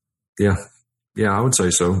end. Yeah, I would say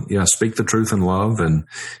so. Yeah, speak the truth in love and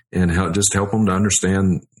just help them to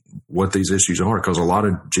understand what these issues are, because a lot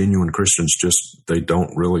of genuine Christians they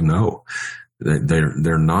don't really know.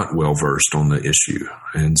 They're not well versed on the issue,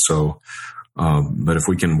 and so. But if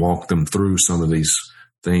we can walk them through some of these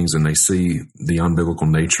things and they see the unbiblical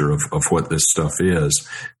nature of what this stuff is,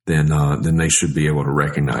 then they should be able to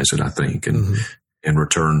recognize it, I think, and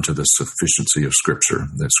return to the sufficiency of Scripture,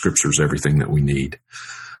 that Scripture is everything that we need.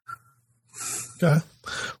 Okay.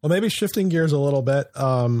 Well, maybe shifting gears a little bit.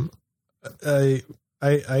 I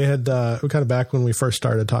had kind of back when we first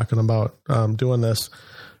started talking about doing this,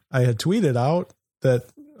 I had tweeted out that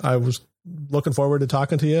I was looking forward to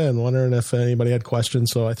talking to you and wondering if anybody had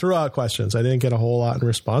questions. So I threw out questions. I didn't get a whole lot in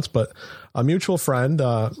response, but a mutual friend,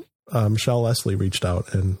 Michelle Leslie, reached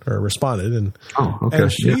out or responded, and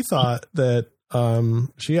she thought that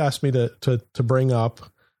she asked me to bring up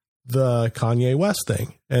the Kanye West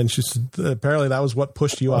thing, and she said apparently that was what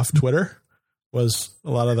pushed you off Twitter, was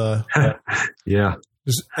a lot of the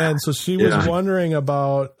And so she was wondering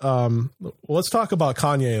about. Let's talk about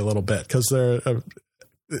Kanye a little bit, because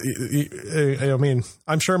I mean,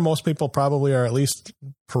 I'm sure most people probably are at least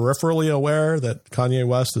peripherally aware that Kanye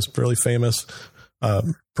West is a fairly famous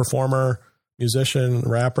performer, musician,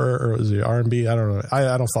 rapper, or is he R&B? I don't know.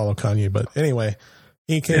 I don't follow Kanye, but anyway,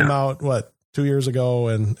 he came out 2 years ago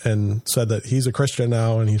and said that he's a Christian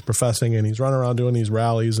now and he's professing and he's running around doing these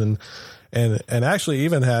rallies and actually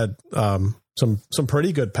even had some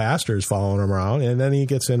pretty good pastors following him around, and then he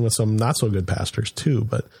gets in with some not so good pastors too,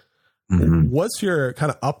 but. What's your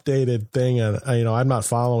kind of updated thing? And I'm not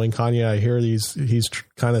following Kanye. I hear he's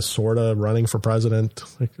kind of sort of running for president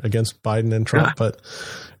against Biden and Trump, but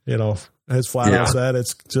his flat out said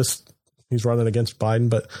it's just he's running against Biden.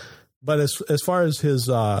 But as far as his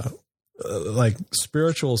like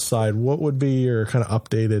spiritual side, what would be your kind of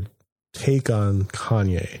updated take on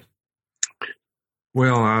Kanye?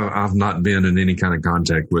 Well, I've not been in any kind of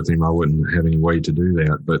contact with him. I wouldn't have any way to do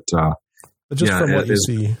that, but just from what you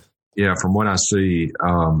see. Yeah, from what I see,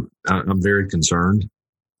 I'm very concerned.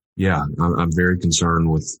 Yeah, I'm very concerned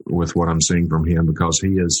with what I'm seeing from him, because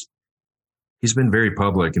he's been very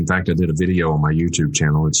public. In fact, I did a video on my YouTube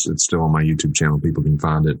channel. It's still on my YouTube channel. People can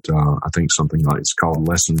find it. I think something like it's called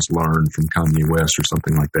Lessons Learned from Kanye West or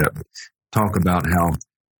something like that. But talk about how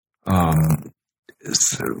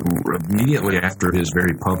immediately after his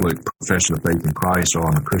very public profession of faith in Christ,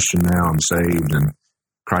 I'm a Christian now, I'm saved, and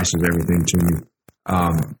Christ is everything to me.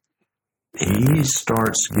 He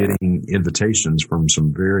starts getting invitations from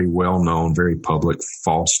some very well-known, very public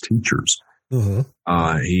false teachers.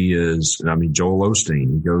 He is, Joel Osteen.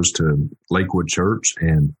 He goes to Lakewood Church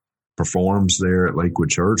and performs there at Lakewood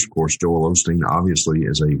Church. Of course, Joel Osteen obviously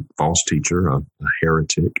is a false teacher, a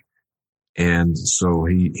heretic. And so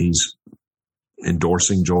he's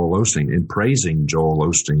endorsing Joel Osteen and praising Joel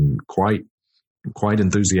Osteen quite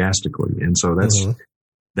enthusiastically. And so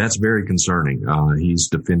that's very concerning. He's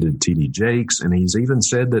defended T.D. Jakes, and he's even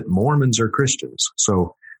said that Mormons are Christians.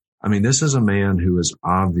 So, this is a man who is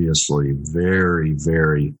obviously very,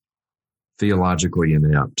 very theologically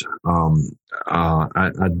inept. I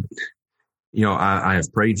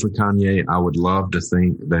have prayed for Kanye. I would love to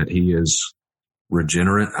think that he is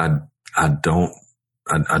regenerate. I don't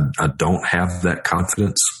have that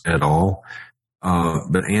confidence at all.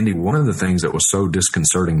 But Andy, one of the things that was so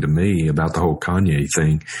disconcerting to me about the whole Kanye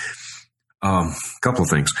thing, a couple of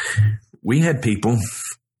things. We had people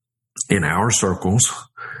in our circles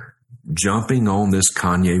jumping on this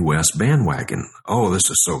Kanye West bandwagon. Oh, this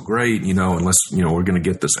is so great, and we're going to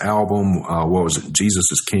get this album. What was it?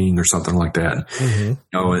 Jesus is King or something like that.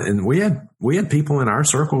 And we had people in our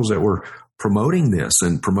circles that were promoting this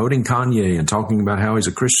and promoting Kanye and talking about how he's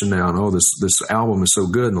a Christian now and, oh, this album is so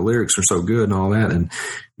good and the lyrics are so good and all that. And,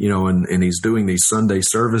 and he's doing these Sunday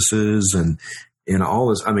services and all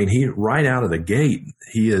this. I mean, he right out of the gate,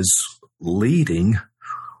 he is leading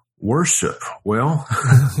worship. Well,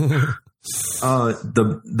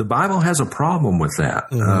 the Bible has a problem with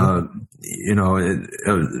that.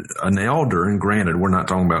 An elder, and granted, we're not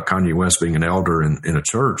talking about Kanye West being an elder in a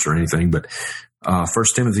church or anything, but 1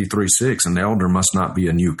 Timothy 3:6, an elder must not be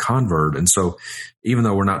a new convert. And so even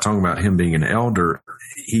though we're not talking about him being an elder,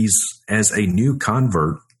 he's as a new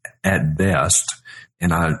convert at best.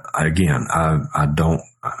 And I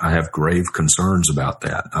have grave concerns about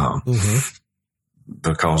that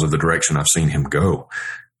because of the direction I've seen him go.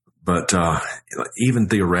 But even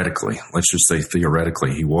theoretically, let's just say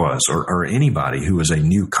theoretically he was, or anybody who is a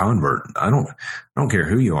new convert. I don't care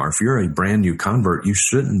who you are. If you're a brand new convert, you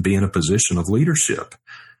shouldn't be in a position of leadership.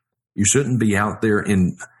 You shouldn't be out there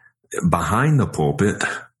behind the pulpit.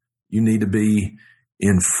 You need to be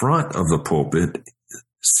in front of the pulpit,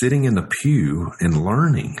 sitting in the pew and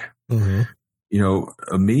learning.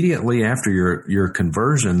 Immediately after your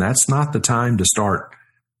conversion, that's not the time to start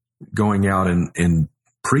going out and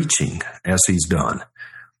preaching as he's done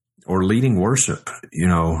or leading worship.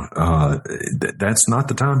 That's not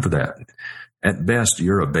the time for that. At best,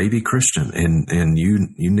 you're a baby Christian and you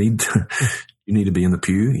need to be in the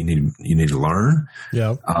pew. You need to learn.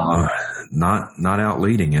 Yeah. Not out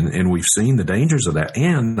leading. And we've seen the dangers of that.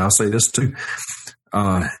 And I'll say this too.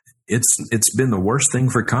 It's been the worst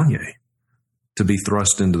thing for Kanye to be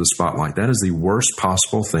thrust into the spotlight. That is the worst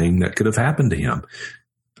possible thing that could have happened to him.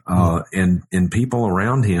 And people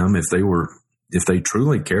around him, if they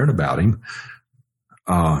truly cared about him,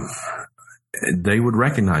 they would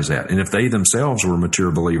recognize that. And if they themselves were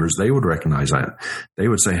mature believers, they would recognize that. They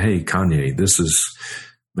would say, hey, Kanye,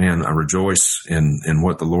 I rejoice in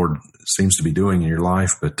what the Lord seems to be doing in your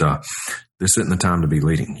life, but this isn't the time to be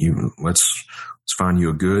leading. Let's find you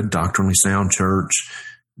a good, doctrinally sound church,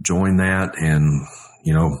 join that, and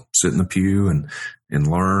sit in the pew and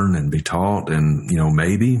learn and be taught. And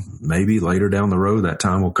maybe later down the road that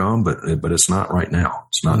time will come, but it's not right now.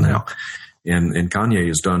 It's not now. And Kanye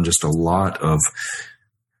has done just a lot of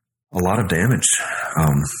damage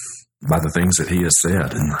by the things that he has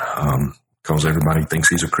said, and because everybody thinks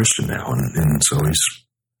he's a Christian now, and so he's.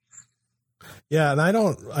 Yeah, and I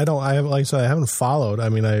have, like I said, I haven't followed. I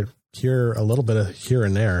mean, I hear a little bit of here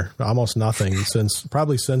and there, almost nothing since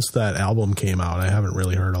that album came out. I haven't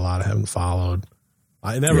really heard a lot. I haven't followed.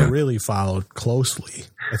 I never really followed closely.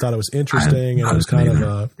 I thought it was interesting, and it was kind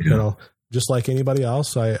of just like anybody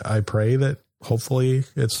else. I pray that hopefully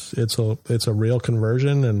it's a real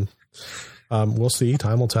conversion, and we'll see.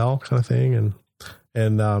 Time will tell, kind of thing,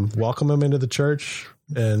 and welcome him into the church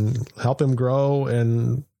and help him grow.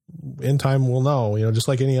 And in time, we'll know. Just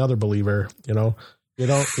like any other believer, you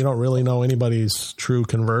don't really know anybody's true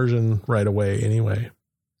conversion right away, anyway.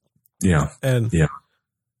 Yeah, and yeah.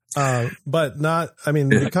 But not, I mean,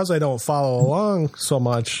 because I don't follow along so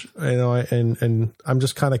much, and I'm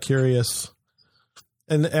just kind of curious,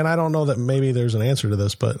 and I don't know that maybe there's an answer to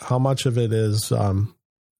this, but how much of it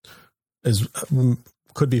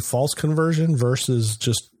could be false conversion versus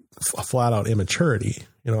just flat out immaturity.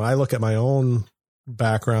 I look at my own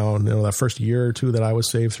background, that first year or two that I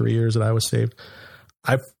was saved, 3 years that I was saved,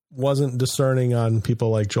 I wasn't discerning on people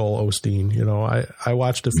like Joel Osteen. I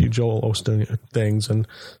watched a few Joel Osteen things and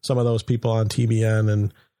some of those people on TBN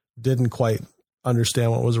and didn't quite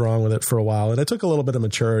understand what was wrong with it for a while. And it took a little bit of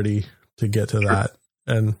maturity to get to that.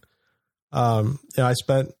 And,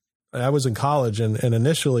 I was in college and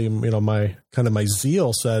initially, my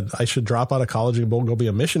zeal said I should drop out of college and go be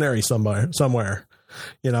a missionary somewhere,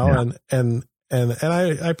 and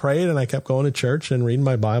I prayed and I kept going to church and reading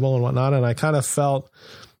my Bible and whatnot. And I kind of felt,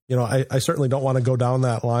 I certainly don't want to go down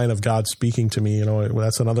that line of God speaking to me.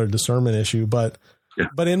 That's another discernment issue. But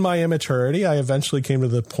in my immaturity, I eventually came to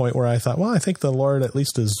the point where I thought, well, I think the Lord at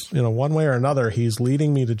least is, one way or another, he's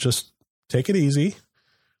leading me to just take it easy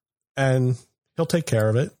and he'll take care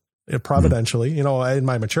of it providentially. In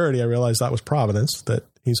my maturity, I realized that was providence, that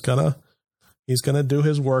he's going to do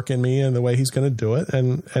his work in me and the way he's going to do it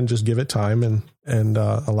and just give it time and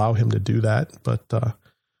allow him to do that.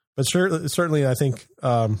 But certainly, I think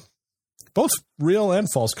both real and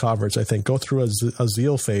false converts, I think, go through a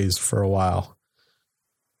zeal phase for a while.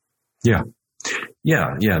 Yeah,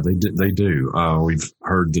 they do. We've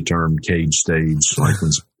heard the term cage stage, like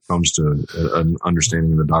when it comes to an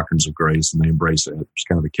understanding of the doctrines of grace, and they embrace it. It's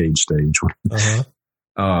kind of the cage stage.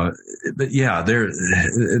 But yeah,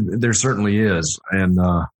 there certainly is, and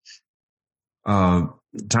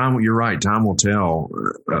You're right. Time will tell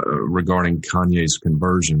regarding Kanye's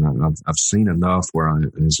conversion. I've seen enough where,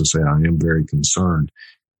 as I say, I am very concerned.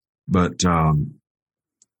 But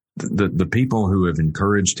the people who have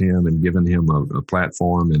encouraged him and given him a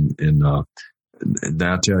platform, and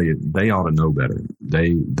I tell you, they ought to know better.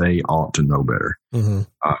 They ought to know better. Mm-hmm.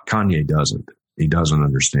 Kanye doesn't. He doesn't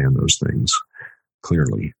understand those things.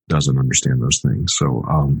 Clearly, doesn't understand those things. So,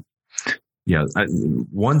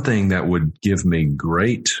 one thing that would give me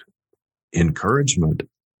great encouragement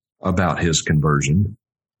about his conversion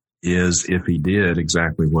is if he did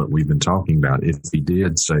exactly what we've been talking about. If he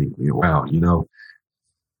did say, wow,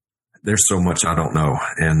 there's so much I don't know.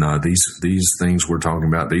 And these things we're talking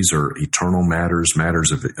about, these are eternal matters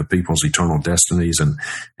of people's eternal destinies.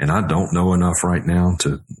 And I don't know enough right now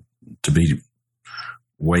to be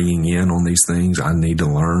weighing in on these things. I need to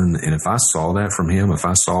learn. And if I saw that from him, if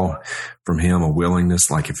I saw from him a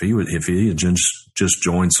willingness, like if he had just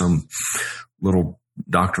joined some little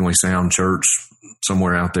doctrinally sound church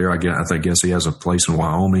somewhere out there, I guess he has a place in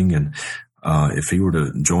Wyoming. And if he were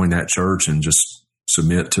to join that church and just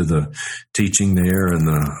submit to the teaching there and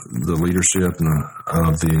the leadership and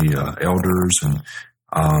of the elders, and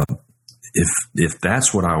if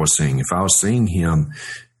that's what I was seeing, if I was seeing him,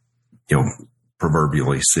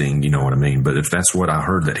 proverbially seeing, you know what I mean? But if that's what I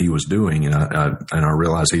heard that he was doing, and I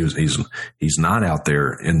realized he's not out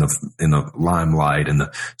there in the limelight, in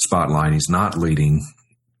the spotlight, he's not leading,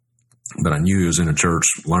 but I knew he was in a church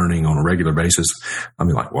learning on a regular basis. I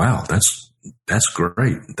mean, like, wow, that's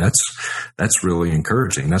great. That's really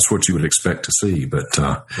encouraging. That's what you would expect to see. But,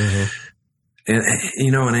 and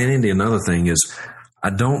Andy, another thing is, I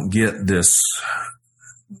don't get this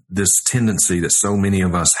tendency that so many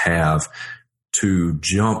of us have to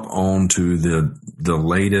jump onto the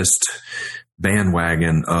latest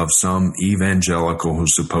bandwagon of some evangelical who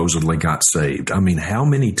supposedly got saved. I mean, how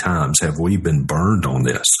many times have we been burned on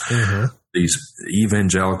this? Mm-hmm. These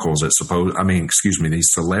evangelicals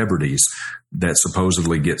these celebrities that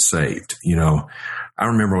supposedly get saved. I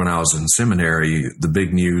remember when I was in seminary, the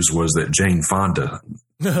big news was that Jane Fonda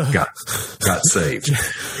got saved.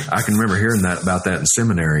 I can remember hearing about that in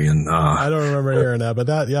seminary, and I don't remember hearing that, but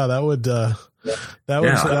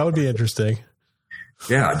that would be interesting.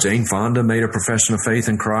 Yeah, Jane Fonda made a profession of faith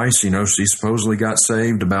in Christ. She supposedly got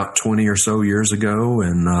saved about 20 or so years ago,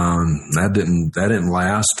 and that didn't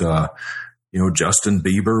last. Justin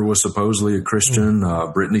Bieber was supposedly a Christian.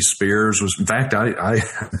 Britney Spears was. In fact, I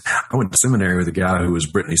went to seminary with a guy who was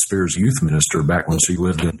Britney Spears' youth minister back when she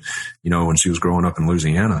lived in, when she was growing up in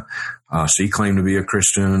Louisiana. She claimed to be a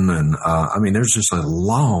Christian, and there's just a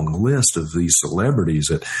long list of these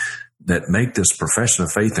celebrities that make this profession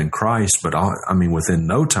of faith in Christ, but within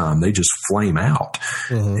no time they just flame out,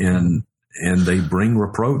 and they bring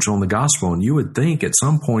reproach on the gospel. And you would think at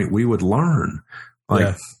some point we would learn,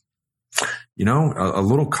 a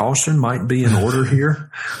little caution might be in order here.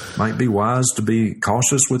 Might be wise to be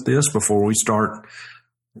cautious with this before we start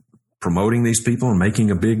promoting these people and making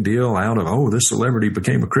a big deal out of, this celebrity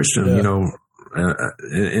became a Christian,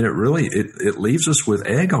 and it really it leaves us with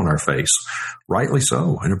egg on our face, rightly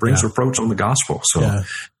so, and it brings reproach on the gospel. So,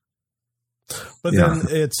 but then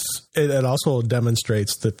it also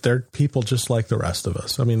demonstrates that they're people just like the rest of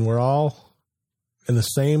us. I mean, we're all in the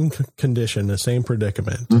same condition, the same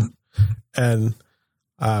predicament, and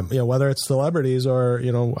whether it's celebrities or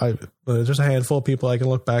there's just a handful of people I can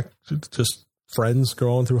look back to, just friends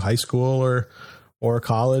going through high school or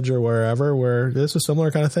college or wherever, where it's a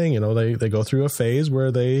similar kind of thing. They go through a phase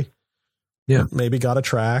where they maybe got a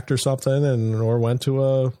tract or something or went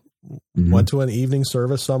to an evening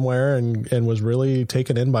service somewhere and was really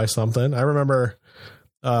taken in by something. I remember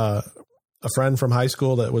a friend from high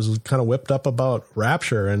school that was kind of whipped up about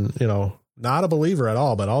rapture and, not a believer at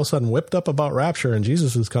all, but all of a sudden whipped up about rapture and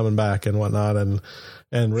Jesus is coming back and whatnot and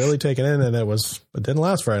really taken in. And it didn't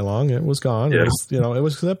last very long. It was gone. Yeah. It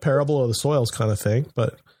was the parable of the soils kind of thing,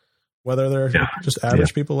 but whether they're just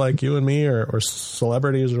average people like you and me or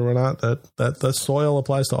celebrities or not, that soil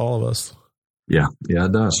applies to all of us. Yeah. Yeah,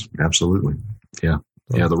 it does. Absolutely. Yeah.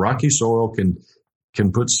 Yeah. The rocky soil can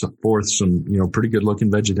put forth some, pretty good looking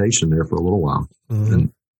vegetation there for a little while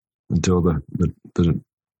and until the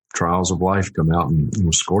trials of life come out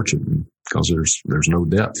and scorch it because there's no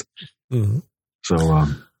depth. Mm-hmm. So,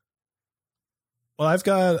 well, I've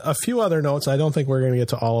got a few other notes. I don't think we're going to get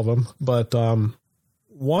to all of them, but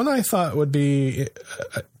one I thought would be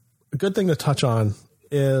a good thing to touch on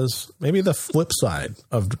is maybe the flip side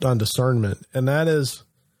on discernment, and that is,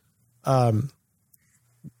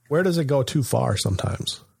 where does it go too far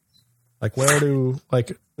sometimes? Like when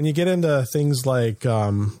you get into things like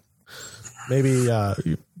maybe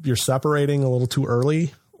you're separating a little too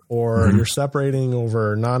early, or you're separating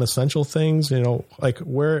over non-essential things, like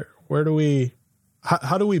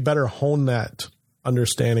how do we better hone that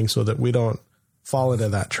understanding so that we don't fall into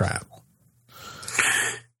that trap?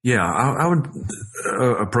 Yeah, I would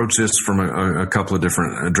approach this from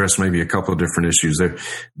address maybe a couple of different issues.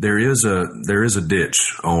 There is a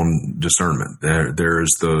ditch on discernment. There is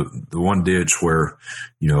the one ditch where,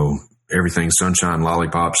 everything's sunshine,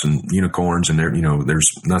 lollipops, and unicorns, and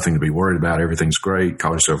there's nothing to be worried about. Everything's great.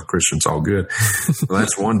 Call yourself a Christian, it's all good. Well,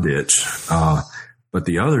 that's one ditch. But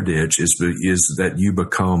the other ditch is that you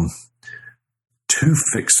become too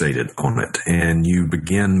fixated on it, and you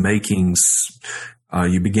begin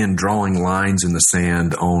drawing lines in the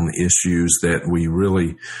sand on issues that we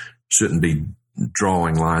really shouldn't be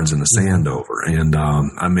drawing lines in the sand over. And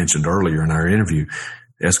I mentioned earlier in our interview,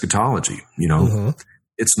 eschatology.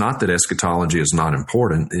 It's not that eschatology is not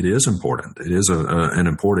important. It is important. It is an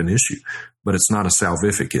important issue, but it's not a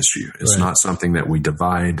salvific issue. It's not something that we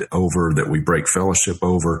divide over, that we break fellowship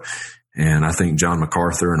over. And I think John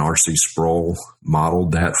MacArthur and R.C. Sproul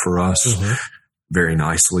modeled that for us very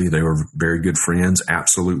nicely. They were very good friends,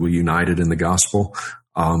 absolutely united in the gospel,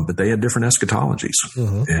 but they had different eschatologies.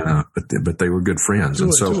 And, but they were good friends.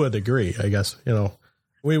 To a degree, I guess.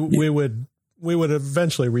 We would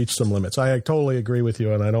eventually reach some limits. I totally agree with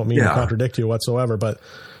you, and I don't mean to contradict you whatsoever. But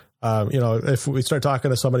if we start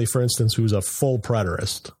talking to somebody, for instance, who's a full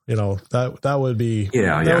preterist, that would be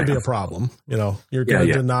would be a problem. You're going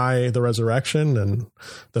to deny the resurrection and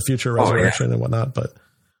the future resurrection and whatnot. But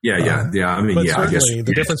I mean, but certainly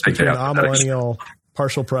the difference between amillennial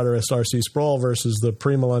partial preterist R.C. Sproul versus the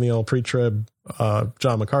premillennial pre-trib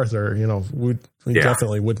John MacArthur, we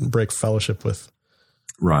definitely wouldn't break fellowship with.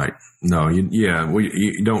 Right. No,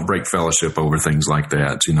 you don't break fellowship over things like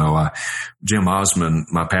that. Jim Osmond,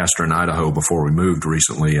 my pastor in Idaho before we moved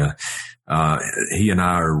recently, he and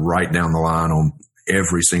I are right down the line on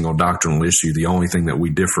every single doctrinal issue. The only thing that we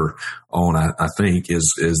differ on, I think,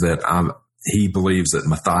 is that he believes that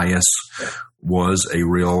Matthias was a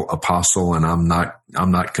real apostle, and I'm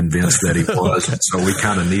not convinced that he was. So we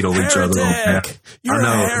kind of needle each other on that. You're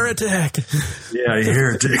a heretic. Yeah, a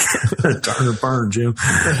heretic. Turn or burn, Jim.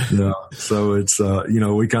 No. So it's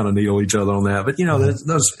we kind of needle each other on that. But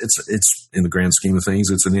it's in the grand scheme of things,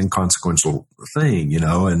 it's an inconsequential thing,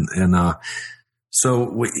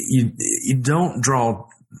 so you don't draw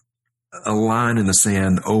a line in the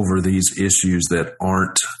sand over these issues that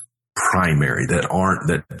aren't primary, that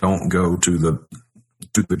don't go to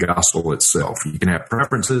the gospel itself. You can have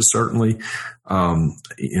preferences, certainly. I'm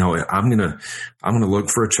gonna look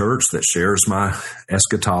for a church that shares my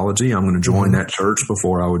eschatology. I'm going to join that church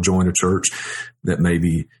before I would join a church that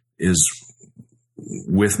maybe is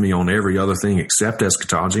with me on every other thing except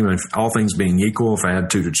eschatology. I mean, if all things being equal, if I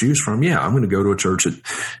had two to choose from, I'm going to go to a church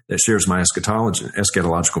that shares my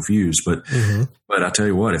eschatological views. But I tell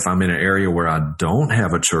you what, if I'm in an area where I don't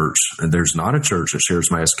have a church, and there's not a church that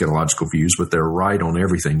shares my eschatological views, but they're right on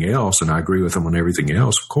everything else, and I agree with them on everything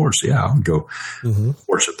else, of course, I would go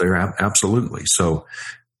worship there. Absolutely. So,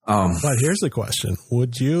 but here's the question.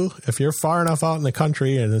 Would you, if you're far enough out in the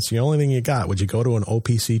country and it's the only thing you got, would you go to an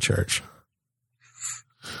OPC church?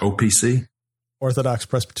 OPC? Orthodox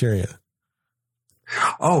Presbyterian.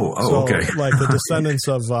 So, okay. Like the descendants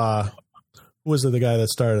of, who was it, the guy that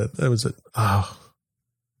started? It was,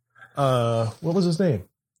 what was his name?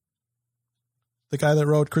 The guy that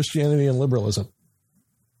wrote Christianity and Liberalism.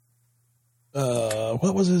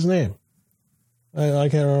 What was his name? I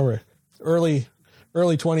can't remember. Early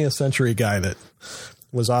 20th century guy that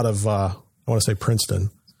was out of, I want to say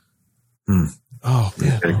Princeton. Oh,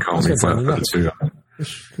 man. They call me flat too.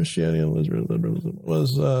 Christianity and Liberalism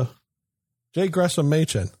was J. Gresham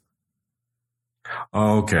Machen.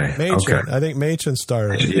 Oh, okay. Machen. Okay. I think Machen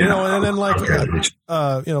started. And then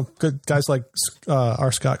good guys like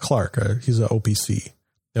R. Scott Clark. He's an OPC.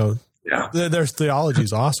 Their theology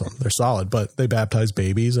is awesome. They're solid, but they baptize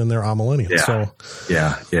babies and they're amillennials.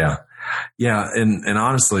 And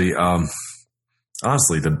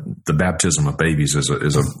honestly, the baptism of babies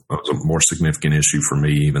is a more significant issue for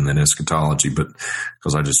me even than eschatology, but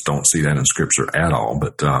because I just don't see that in Scripture at all.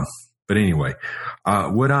 But anyway,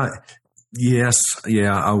 would I? Yes,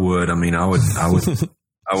 I would. I mean, I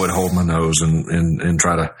would hold my nose and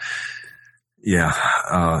try to.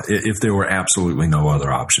 If there were absolutely no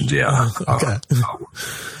other options, okay.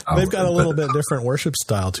 They've got a little bit different worship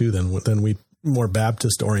style too than we more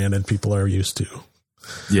Baptist oriented people are used to.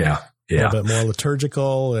 Yeah. A little bit more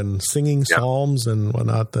liturgical and singing psalms and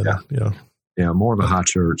whatnot. More of a high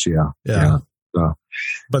church.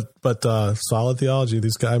 But solid theology.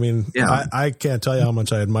 These guys. I mean, I can't tell you how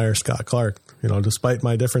much I admire Scott Clark. Despite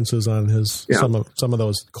my differences on his some of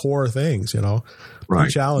those core things. He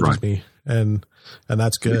challenges me, and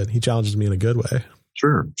that's good. He challenges me in a good way.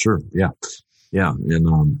 Sure, yeah,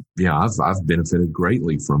 and I've benefited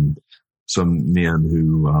greatly from some men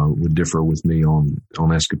who would differ with me on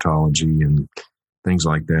eschatology and things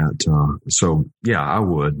like that. So I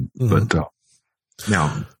would. Mm-hmm. But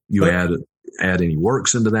now you add any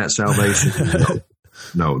works into that salvation.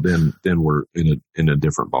 No, then we're in a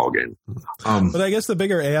different ballgame. But I guess the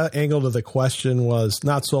bigger angle to the question was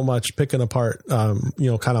not so much picking apart, kind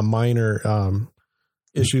of minor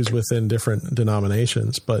issues within different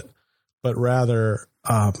denominations, but rather,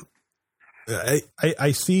 I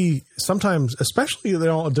see sometimes, especially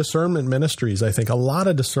discernment ministries. I think a lot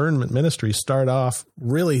of discernment ministries start off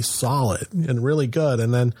really solid and really good,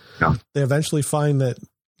 and then they eventually find that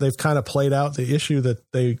they've kind of played out the issue that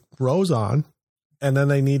they rose on. And then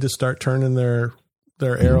they need to start turning their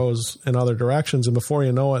arrows in other directions. And before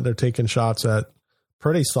you know it, they're taking shots at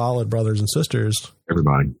pretty solid brothers and sisters.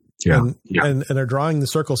 Everybody. Yeah. And they're drawing the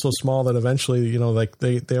circle so small that eventually, like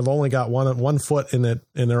they have only got one foot in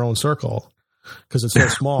their own circle because it's so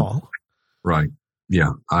small. Right.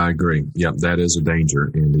 Yeah, I agree. Yep. That is a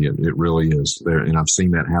danger. And it really is there. And I've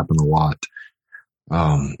seen that happen a lot.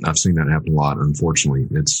 Unfortunately,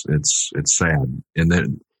 it's sad. And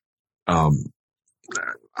then,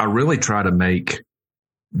 I really try to make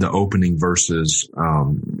the opening verses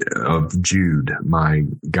of Jude my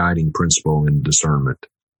guiding principle in discernment.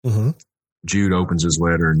 Mm-hmm. Jude opens his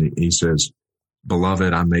letter and he says,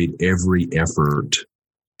 "Beloved, I made every effort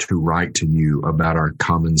to write to you about our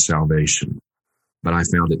common salvation, but I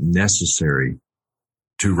found it necessary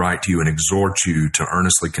to write to you and exhort you to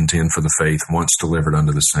earnestly contend for the faith once delivered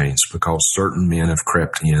unto the saints, because certain men have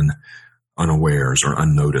crept in unawares or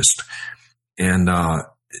unnoticed." And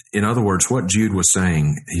in other words, what Jude was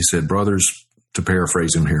saying, he said, brothers, to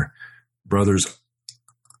paraphrase him here, brothers,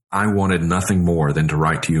 I wanted nothing more than to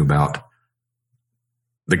write to you about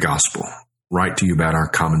the gospel, write to you about our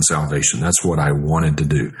common salvation. That's what I wanted to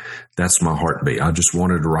do. That's my heartbeat. I just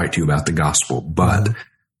wanted to write to you about the gospel, but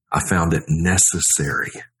I found it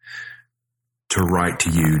necessary to write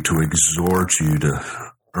to you, to exhort you to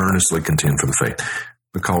earnestly contend for the faith,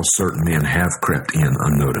 because certain men have crept in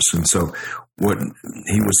unnoticed. And so what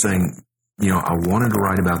he was saying, I wanted to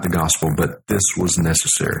write about the gospel, but this was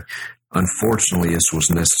necessary. Unfortunately, this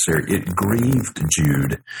was necessary. It grieved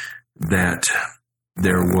Jude that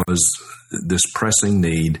there was this pressing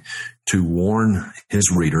need to warn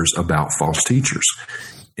his readers about false teachers.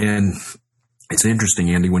 And it's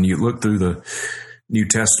interesting, Andy, when you look through the New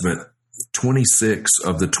Testament, 26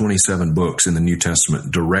 of the 27 books in the New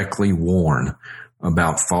Testament directly warn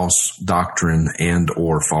about false doctrine and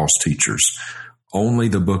or false teachers. Only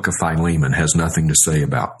the book of Philemon has nothing to say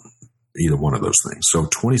about either one of those things. So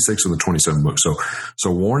 26 of the 27 books.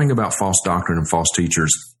 So warning about false doctrine and false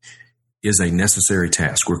teachers is a necessary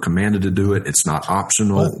task. We're commanded to do it. It's not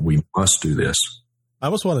optional. We must do this. I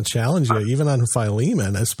almost want to challenge you, even on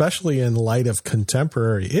Philemon, especially in light of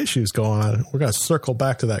contemporary issues going on. We're going to circle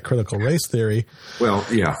back to that critical race theory. Well,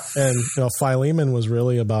 yeah. And Philemon was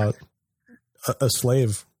really about a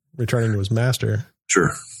slave returning to his master.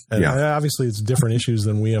 Sure. And obviously it's different issues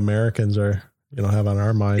than we Americans are, have on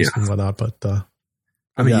our minds and whatnot. But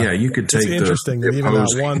you could take it's interesting that even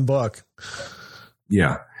that one book.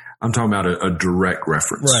 Yeah. I'm talking about a direct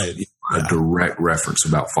reference. Right. A direct reference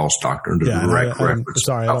about false doctrine. I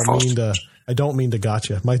don't mean to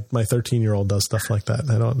gotcha. My 13-year-old does stuff like that.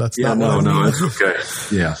 It's okay.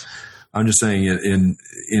 Yeah. I'm just saying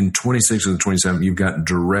in 26 of the 27, you've got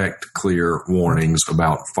direct, clear warnings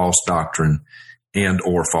about false doctrine and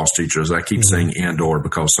or false teachers. I keep saying and or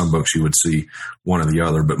because some books you would see one or the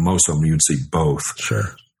other, but most of them you would see both. Sure.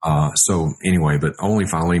 So anyway, but only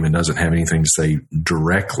Philemon doesn't have anything to say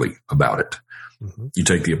directly about it. Mm-hmm. You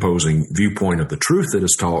take the opposing viewpoint of the truth that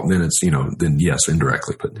is taught, and then it's, then yes,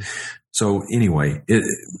 indirectly. But so anyway,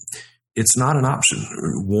 it's not an option.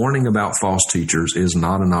 Warning about false teachers is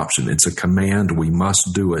not an option. It's a command. We must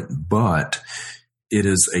do it, but it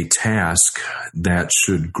is a task that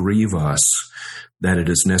should grieve us that it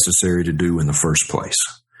is necessary to do in the first place.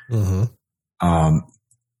 Mm-hmm.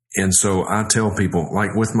 And so I tell people,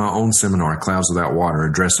 like with my own seminar, Clouds Without Water,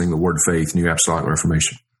 addressing the word faith, New Apostolic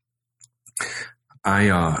Reformation,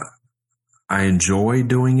 I enjoy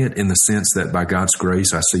doing it in the sense that by God's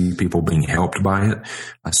grace, I see people being helped by it.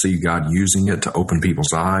 I see God using it to open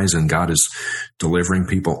people's eyes, and God is delivering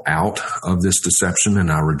people out of this deception,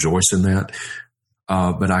 and I rejoice in that.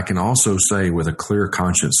 But I can also say with a clear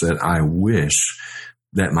conscience that I wish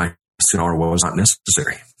that my seminar was not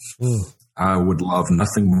necessary. I would love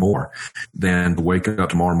nothing more than to wake up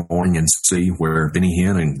tomorrow morning and see where Benny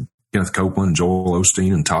Hinn and Kenneth Copeland, Joel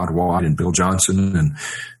Osteen, and Todd White, and Bill Johnson, and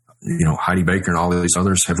Heidi Baker, and all of these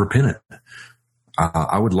others have repented.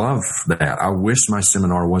 I would love that. I wish my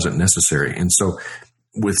seminar wasn't necessary. And so,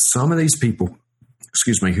 with some of these people,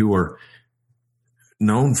 who are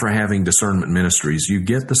known for having discernment ministries, you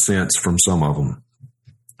get the sense from some of them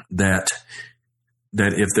that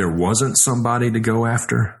if there wasn't somebody to go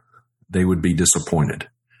after, they would be disappointed.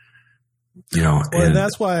 And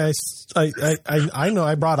that's why I know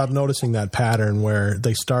I brought up noticing that pattern where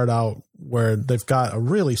they start out where they've got a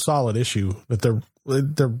really solid issue that they're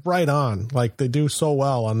right on, like they do so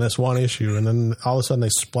well on this one issue, and then all of a sudden they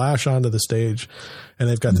splash onto the stage and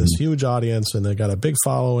they've got this huge audience and they've got a big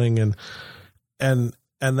following, and then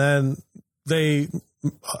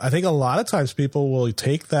I think a lot of times people will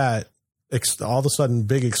take that all of a sudden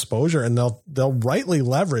big exposure and they'll rightly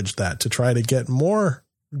leverage that to try to get more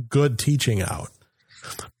good teaching out.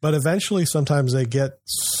 But eventually sometimes they get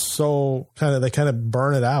so they kind of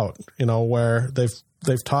burn it out, where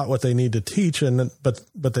they've taught what they need to teach,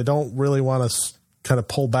 but they don't really want to kind of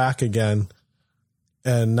pull back again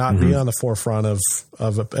and not be on the forefront of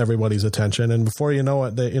everybody's attention. And before you know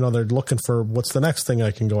it, they're looking for what's the next thing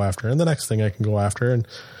I can go after and the next thing I can go after.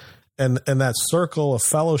 And that circle of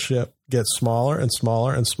fellowship gets smaller and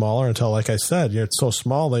smaller and smaller until, like I said, it's so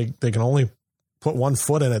small they can only put one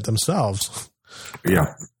foot in it themselves.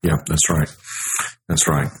 Yeah, that's right.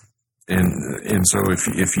 And so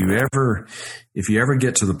if you ever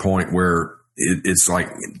get to the point where it's like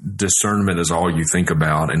discernment is all you think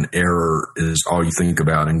about and error is all you think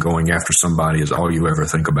about and going after somebody is all you ever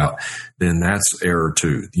think about, then that's error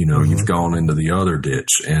too. You've gone into the other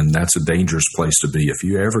ditch, and that's a dangerous place to be. If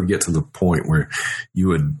you ever get to the point where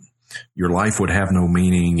your life would have no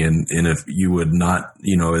meaning, and if you would not,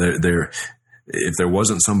 if there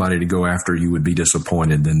wasn't somebody to go after, you would be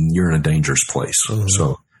disappointed, then you're in a dangerous place.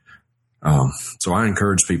 So I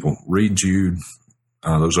encourage people, read Jude,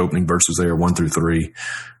 those opening verses there, 1-3,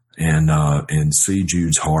 and see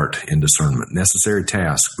Jude's heart in discernment. Necessary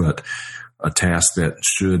task, but a task that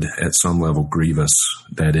should at some level grieve us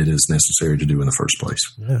that it is necessary to do in the first place.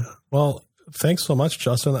 Yeah. Well, thanks so much,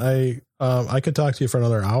 Justin. I could talk to you for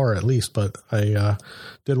another hour at least, but I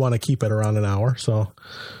did want to keep it around an hour. So,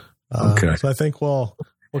 okay. So I think we'll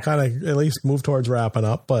kind of at least move towards wrapping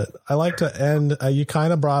up, but I like to end, you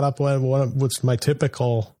kind of brought up what's my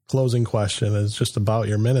typical closing question is just about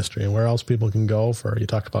your ministry and where else people can go you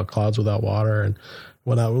talked about Clouds Without Water, and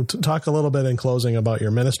when I will talk a little bit in closing about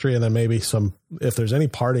your ministry, and then maybe if there's any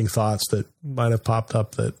parting thoughts that might have popped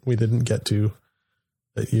up that we didn't get to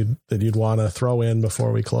that you'd want to throw in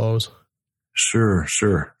before we close. Sure.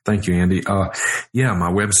 Thank you, Andy. My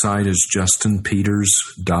website is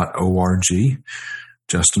justinpeters.org,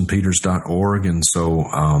 justinpeters.org. And so,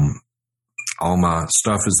 all my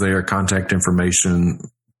stuff is there, contact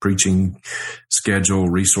information, preaching schedule,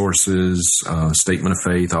 resources, statement of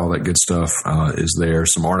faith, all that good stuff, is there.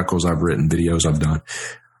 Some articles I've written, videos I've done.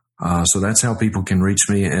 So that's how people can reach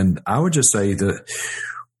me. And I would just say that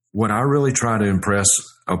what I really try to impress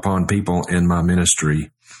upon people in my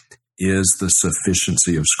ministry is the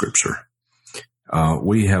sufficiency of Scripture.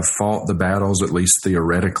 We have fought the battles, at least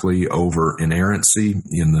theoretically, over inerrancy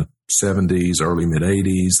in the 70s, early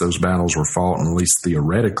mid-80s. Those battles were fought, and at least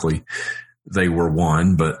theoretically, they were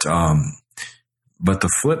won. But the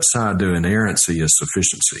flip side to inerrancy is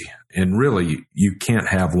sufficiency. And really, you can't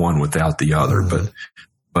have one without the other. Mm-hmm.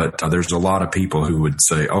 But there's a lot of people who would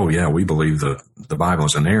say, oh, yeah, we believe the Bible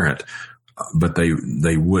is inerrant, but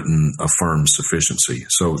they wouldn't affirm sufficiency.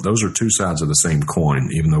 So those are two sides of the same coin,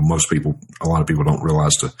 even though a lot of people don't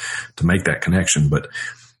realize to make that connection. But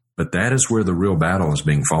that is where the real battle is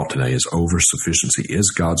being fought today, is over sufficiency.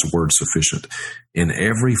 Is God's word sufficient? In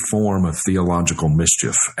every form of theological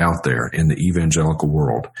mischief out there in the evangelical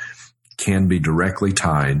world can be directly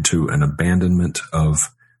tied to an abandonment of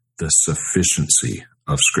the sufficiency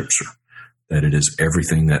of Scripture, that it is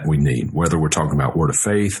everything that we need, whether we're talking about Word of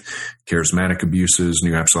Faith, charismatic abuses,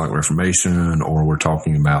 New Apostolic Reformation, or we're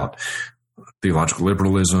talking about theological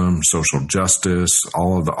liberalism, social justice,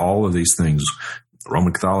 all of these things,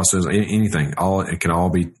 Roman Catholicism, anything, it can all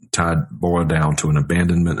be boiled down to an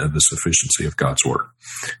abandonment of the sufficiency of God's Word.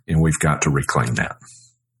 And we've got to reclaim that.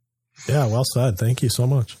 Yeah, well said. Thank you so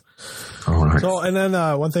much. All right. So, and then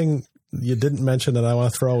one thing you didn't mention that I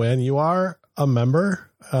want to throw in, you are a member,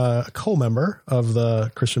 a co-member of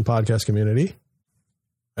the Christian podcast community,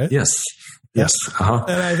 right? Yes. Yes. Uh-huh.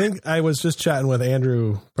 And I think I was just chatting with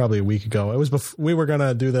Andrew probably a week ago. It was we were going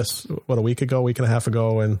to do this, a week and a half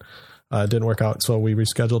ago, and it didn't work out. So we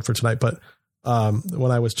rescheduled for tonight. But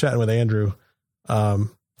when I was chatting with Andrew,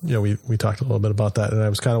 we talked a little bit about that, and I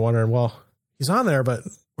was kind of wondering, well, he's on there, but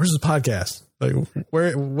where's his podcast? Like, when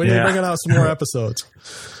are you bringing out some more episodes?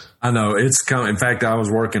 I know it's coming. In fact, I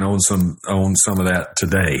was working on some of that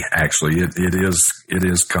today. Actually, it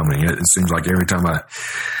is coming. It seems like every time I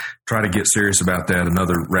try to get serious about that,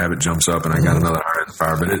 another rabbit jumps up, and I got another iron in the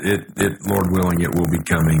fire. But it, Lord willing, it will be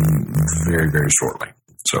coming very, very shortly.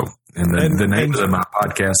 So, and the name of my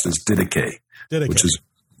podcast is Didache, which is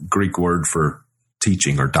Greek word for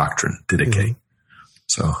teaching or doctrine. Didache. Mm-hmm.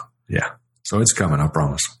 So, yeah. So it's coming. I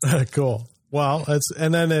promise. Cool. Well,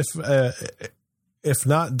 and then if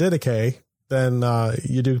not Didache, then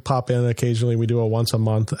you do pop in occasionally. We do a once a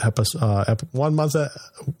month episode, one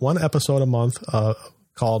episode a month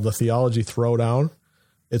called the Theology Throwdown.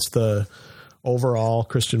 It's the overall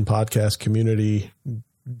Christian podcast community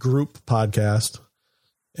group podcast,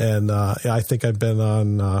 and I think I've been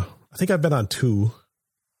on two,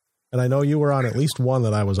 and I know you were on at least one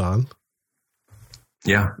that I was on.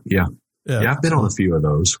 Yeah. I've been on a few of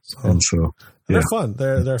those, and so they're fun.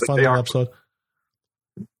 They're a fun little episode.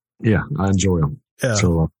 Yeah, I enjoy them. Yeah.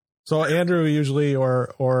 So Andrew usually,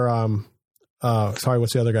 or sorry,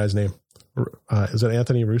 what's the other guy's name? Is it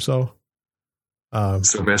Anthony Russo?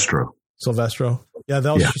 Silvestro. Yeah,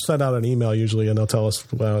 they'll send out an email usually, and they'll tell us,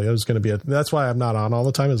 well, it was going to be that's why I'm not on all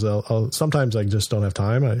the time. Is sometimes I just don't have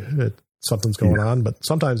time. Something's going on, but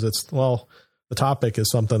sometimes it's, well, the topic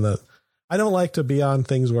is something that I don't like to be on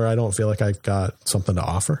things where I don't feel like I've got something to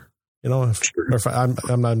offer. If I'm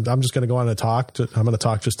just going to go on and talk. I'm going to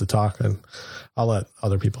talk just to talk, and I'll let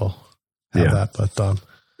other people have that. But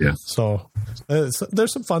so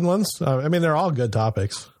there's some fun ones. They're all good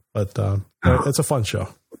topics, but it's a fun show.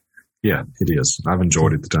 Yeah, it is. I've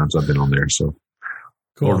enjoyed it the times I've been on there. So,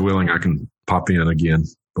 cool. Lord willing, I can pop in again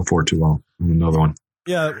before too long. Another one.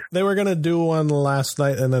 Yeah, they were going to do one last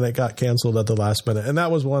night, and then it got canceled at the last minute, and that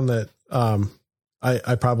was one that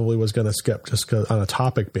I probably was going to skip just cause, on a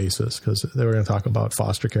topic basis, because they were going to talk about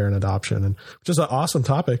foster care and adoption, and which is an awesome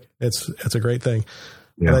topic. It's a great thing.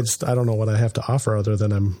 Yeah. But I don't know what I have to offer other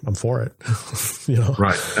than I'm for it.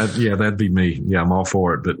 Right. That'd be me. Yeah, I'm all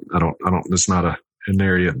for it, but I don't. It's not an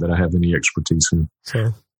area that I have any expertise in.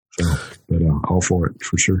 But all for it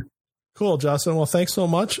for sure. Cool, Justin. Well, thanks so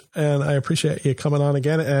much, and I appreciate you coming on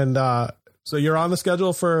again. And so you're on the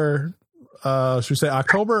schedule for. Should we say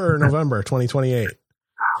October or November 2028?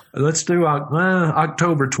 Let's do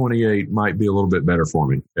October 28 might be a little bit better for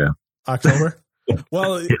me. Yeah. October?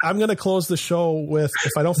 Well, I'm going to close the show with,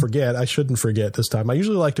 if I don't forget, I shouldn't forget this time. I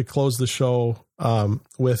usually like to close the show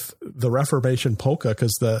with the Reformation polka,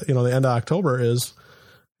 because the end of October is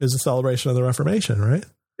the celebration of the Reformation, right?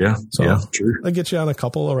 Yeah. So yeah, true. I'll get you on a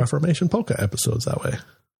couple of Reformation polka episodes that way.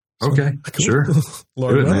 Okay. Cool. Sure.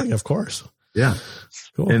 Lord willing, of course. Yeah.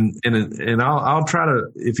 Cool. And I'll try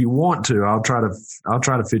to, if you want to, I'll try to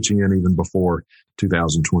fit you in even before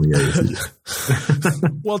 2028.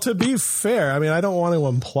 Well, to be fair, I don't want to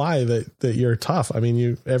imply that you're tough.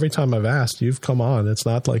 Every time I've asked, you've come on. It's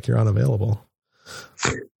not like you're unavailable.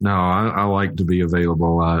 No, I like to be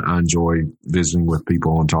available. I enjoy visiting with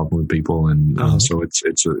people and talking with people, and so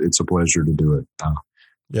it's a pleasure to do it.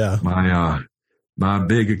 My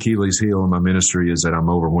big Achilles heel in my ministry is that I'm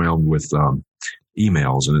overwhelmed with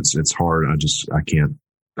emails, and it's hard. I can't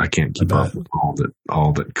keep up with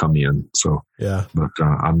all that come in. So but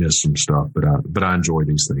I miss some stuff. But I enjoy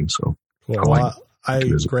these things. So I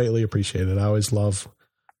greatly appreciate it. I always love.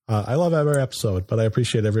 I love every episode, but I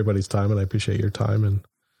appreciate everybody's time, and I appreciate your time. And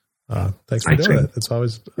thanks for doing it. It's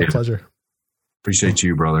always a pleasure. Appreciate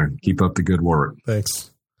you, brother. Keep up the good work.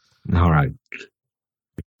 Thanks. All right.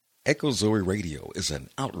 Echo Zoe Radio is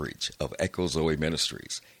an outreach of Echo Zoe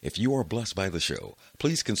Ministries. If you are blessed by the show,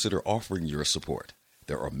 please consider offering your support.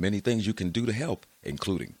 There are many things you can do to help,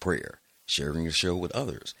 including prayer, sharing the show with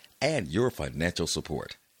others, and your financial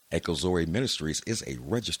support. Echo Zoe Ministries is a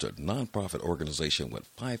registered nonprofit organization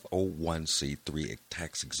with 501c3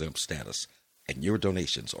 tax-exempt status, and your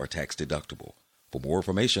donations are tax-deductible. For more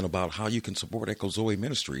information about how you can support Echo Zoe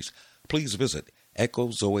Ministries, please visit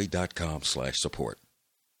echozoe.com/support.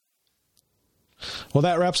 Well,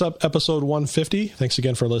 that wraps up episode 150. Thanks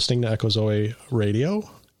again for listening to Echo Zoe Radio.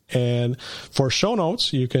 And for show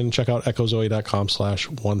notes, you can check out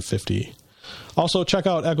echozoe.com/150. Also, check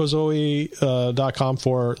out echozoe.com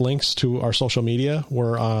for links to our social media.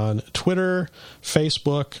 We're on Twitter,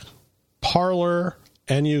 Facebook, Parler,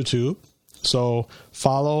 and YouTube. So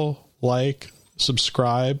follow, like,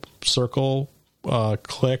 subscribe, circle,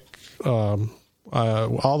 click,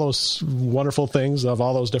 all those wonderful things of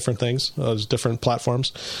all those different things, those different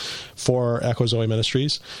platforms for Echo Zoe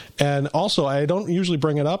Ministries. And also, I don't usually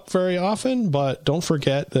bring it up very often, but don't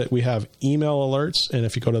forget that we have email alerts. And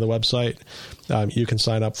if you go to the website, you can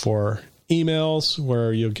sign up for emails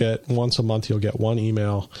where you'll get once a month, you'll get one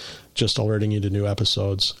email just alerting you to new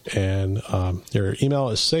episodes. And your email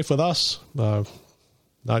is safe with us.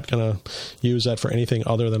 Not going to use that for anything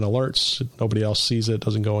other than alerts. Nobody else sees it.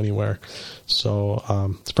 Doesn't go anywhere. So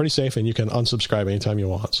it's pretty safe, and you can unsubscribe anytime you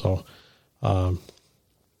want. So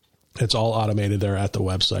it's all automated there at the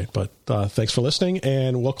website. But thanks for listening,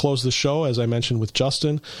 and we'll close the show, as I mentioned, with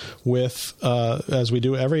Justin, with as we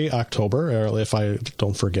do every October, or if I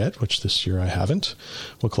don't forget, which this year I haven't,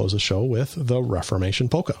 we'll close the show with the Reformation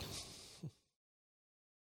Polka.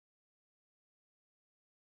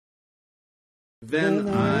 When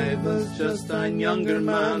I was just ein younger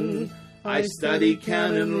man, I studied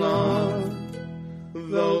canon law.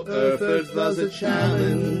 Though earth was a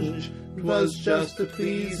challenge, 'twas just to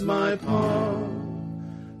please my pa.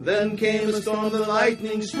 Then came a storm, the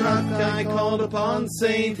lightning struck, I called upon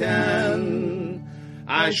Satan.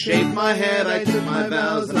 I shaved my head, I took my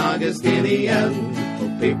vows, an Augustinian.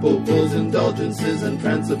 Papal bulls, indulgences, and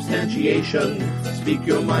transubstantiation. Speak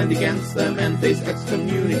your mind against them and face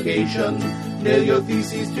excommunication. Nail your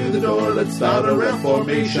theses to the door, let's start a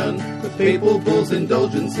reformation. The papal bulls,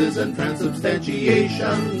 indulgences, and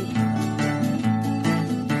transubstantiation.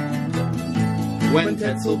 When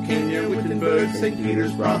Tetzel came near Wittenberg, St.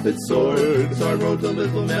 Peter's prophet's sword, so I wrote a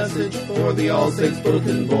little message for the All Saints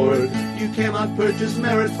Bulletin Board. You cannot purchase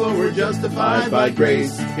merit, for we're justified by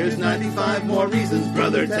grace. Here's 95 more reasons,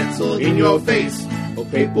 Brother Tetzel, in your face. O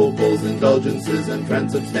papal bulls, indulgences, and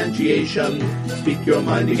transubstantiation. Speak your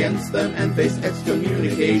mind against them and face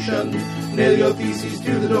excommunication. Nail your theses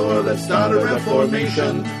to the door, let's start a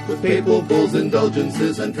reformation. With papal bulls,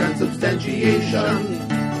 indulgences, and transubstantiation.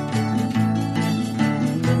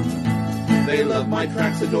 They loved my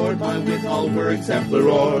tracks, adored my wit, all were exemplar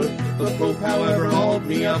or. The Pope, however, hauled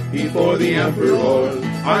me up before the Emperor.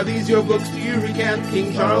 Are these your books? Do you recant?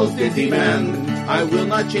 King Charles did demand. I will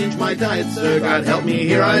not change my diet, sir, God help me,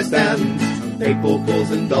 here I stand. Papal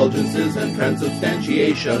bulls, indulgences, and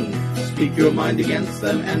transubstantiation. Speak your mind against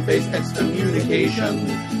them and face excommunication.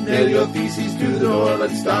 Nail your theses to the door,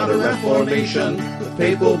 let's start a reformation. With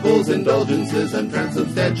papal bulls, indulgences, and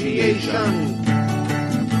transubstantiation.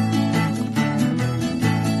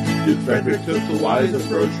 Duke Frederick took the wise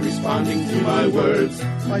approach, responding to my words.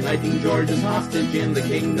 Knighting George as hostage in the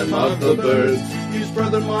kingdom of the birds. Use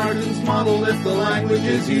Brother Martin's model if the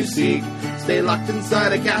languages you seek. Stay locked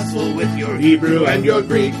inside a castle with your Hebrew and your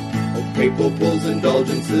Greek. O papal bulls,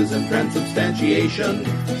 indulgences, and transubstantiation.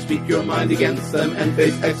 Speak your mind against them and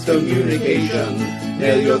face excommunication.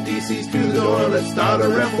 Nail your theses to the door, let's start a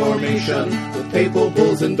reformation. With papal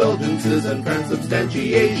bulls, indulgences, and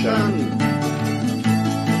transubstantiation.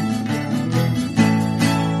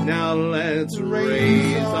 Now let's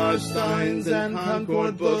raise our steins and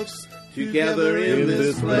concord books together in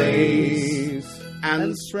this place,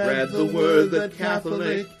 and spread the word that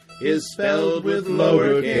Catholic is spelled with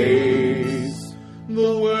lowercase.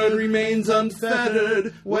 The word remains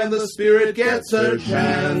unfettered when the Spirit gets her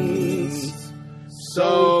chance.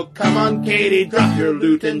 So come on, Katie, drop your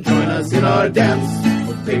lute and join us in our dance.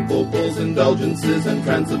 With papal bulls, indulgences, and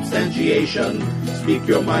transubstantiation. Speak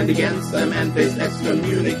your mind against them and face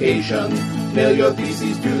excommunication. Nail your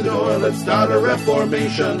theses to the door, let's start a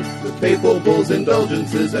reformation. With papal bulls,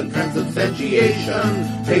 indulgences, and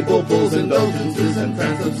transubstantiation. Papal bulls, indulgences, and transubstantiation.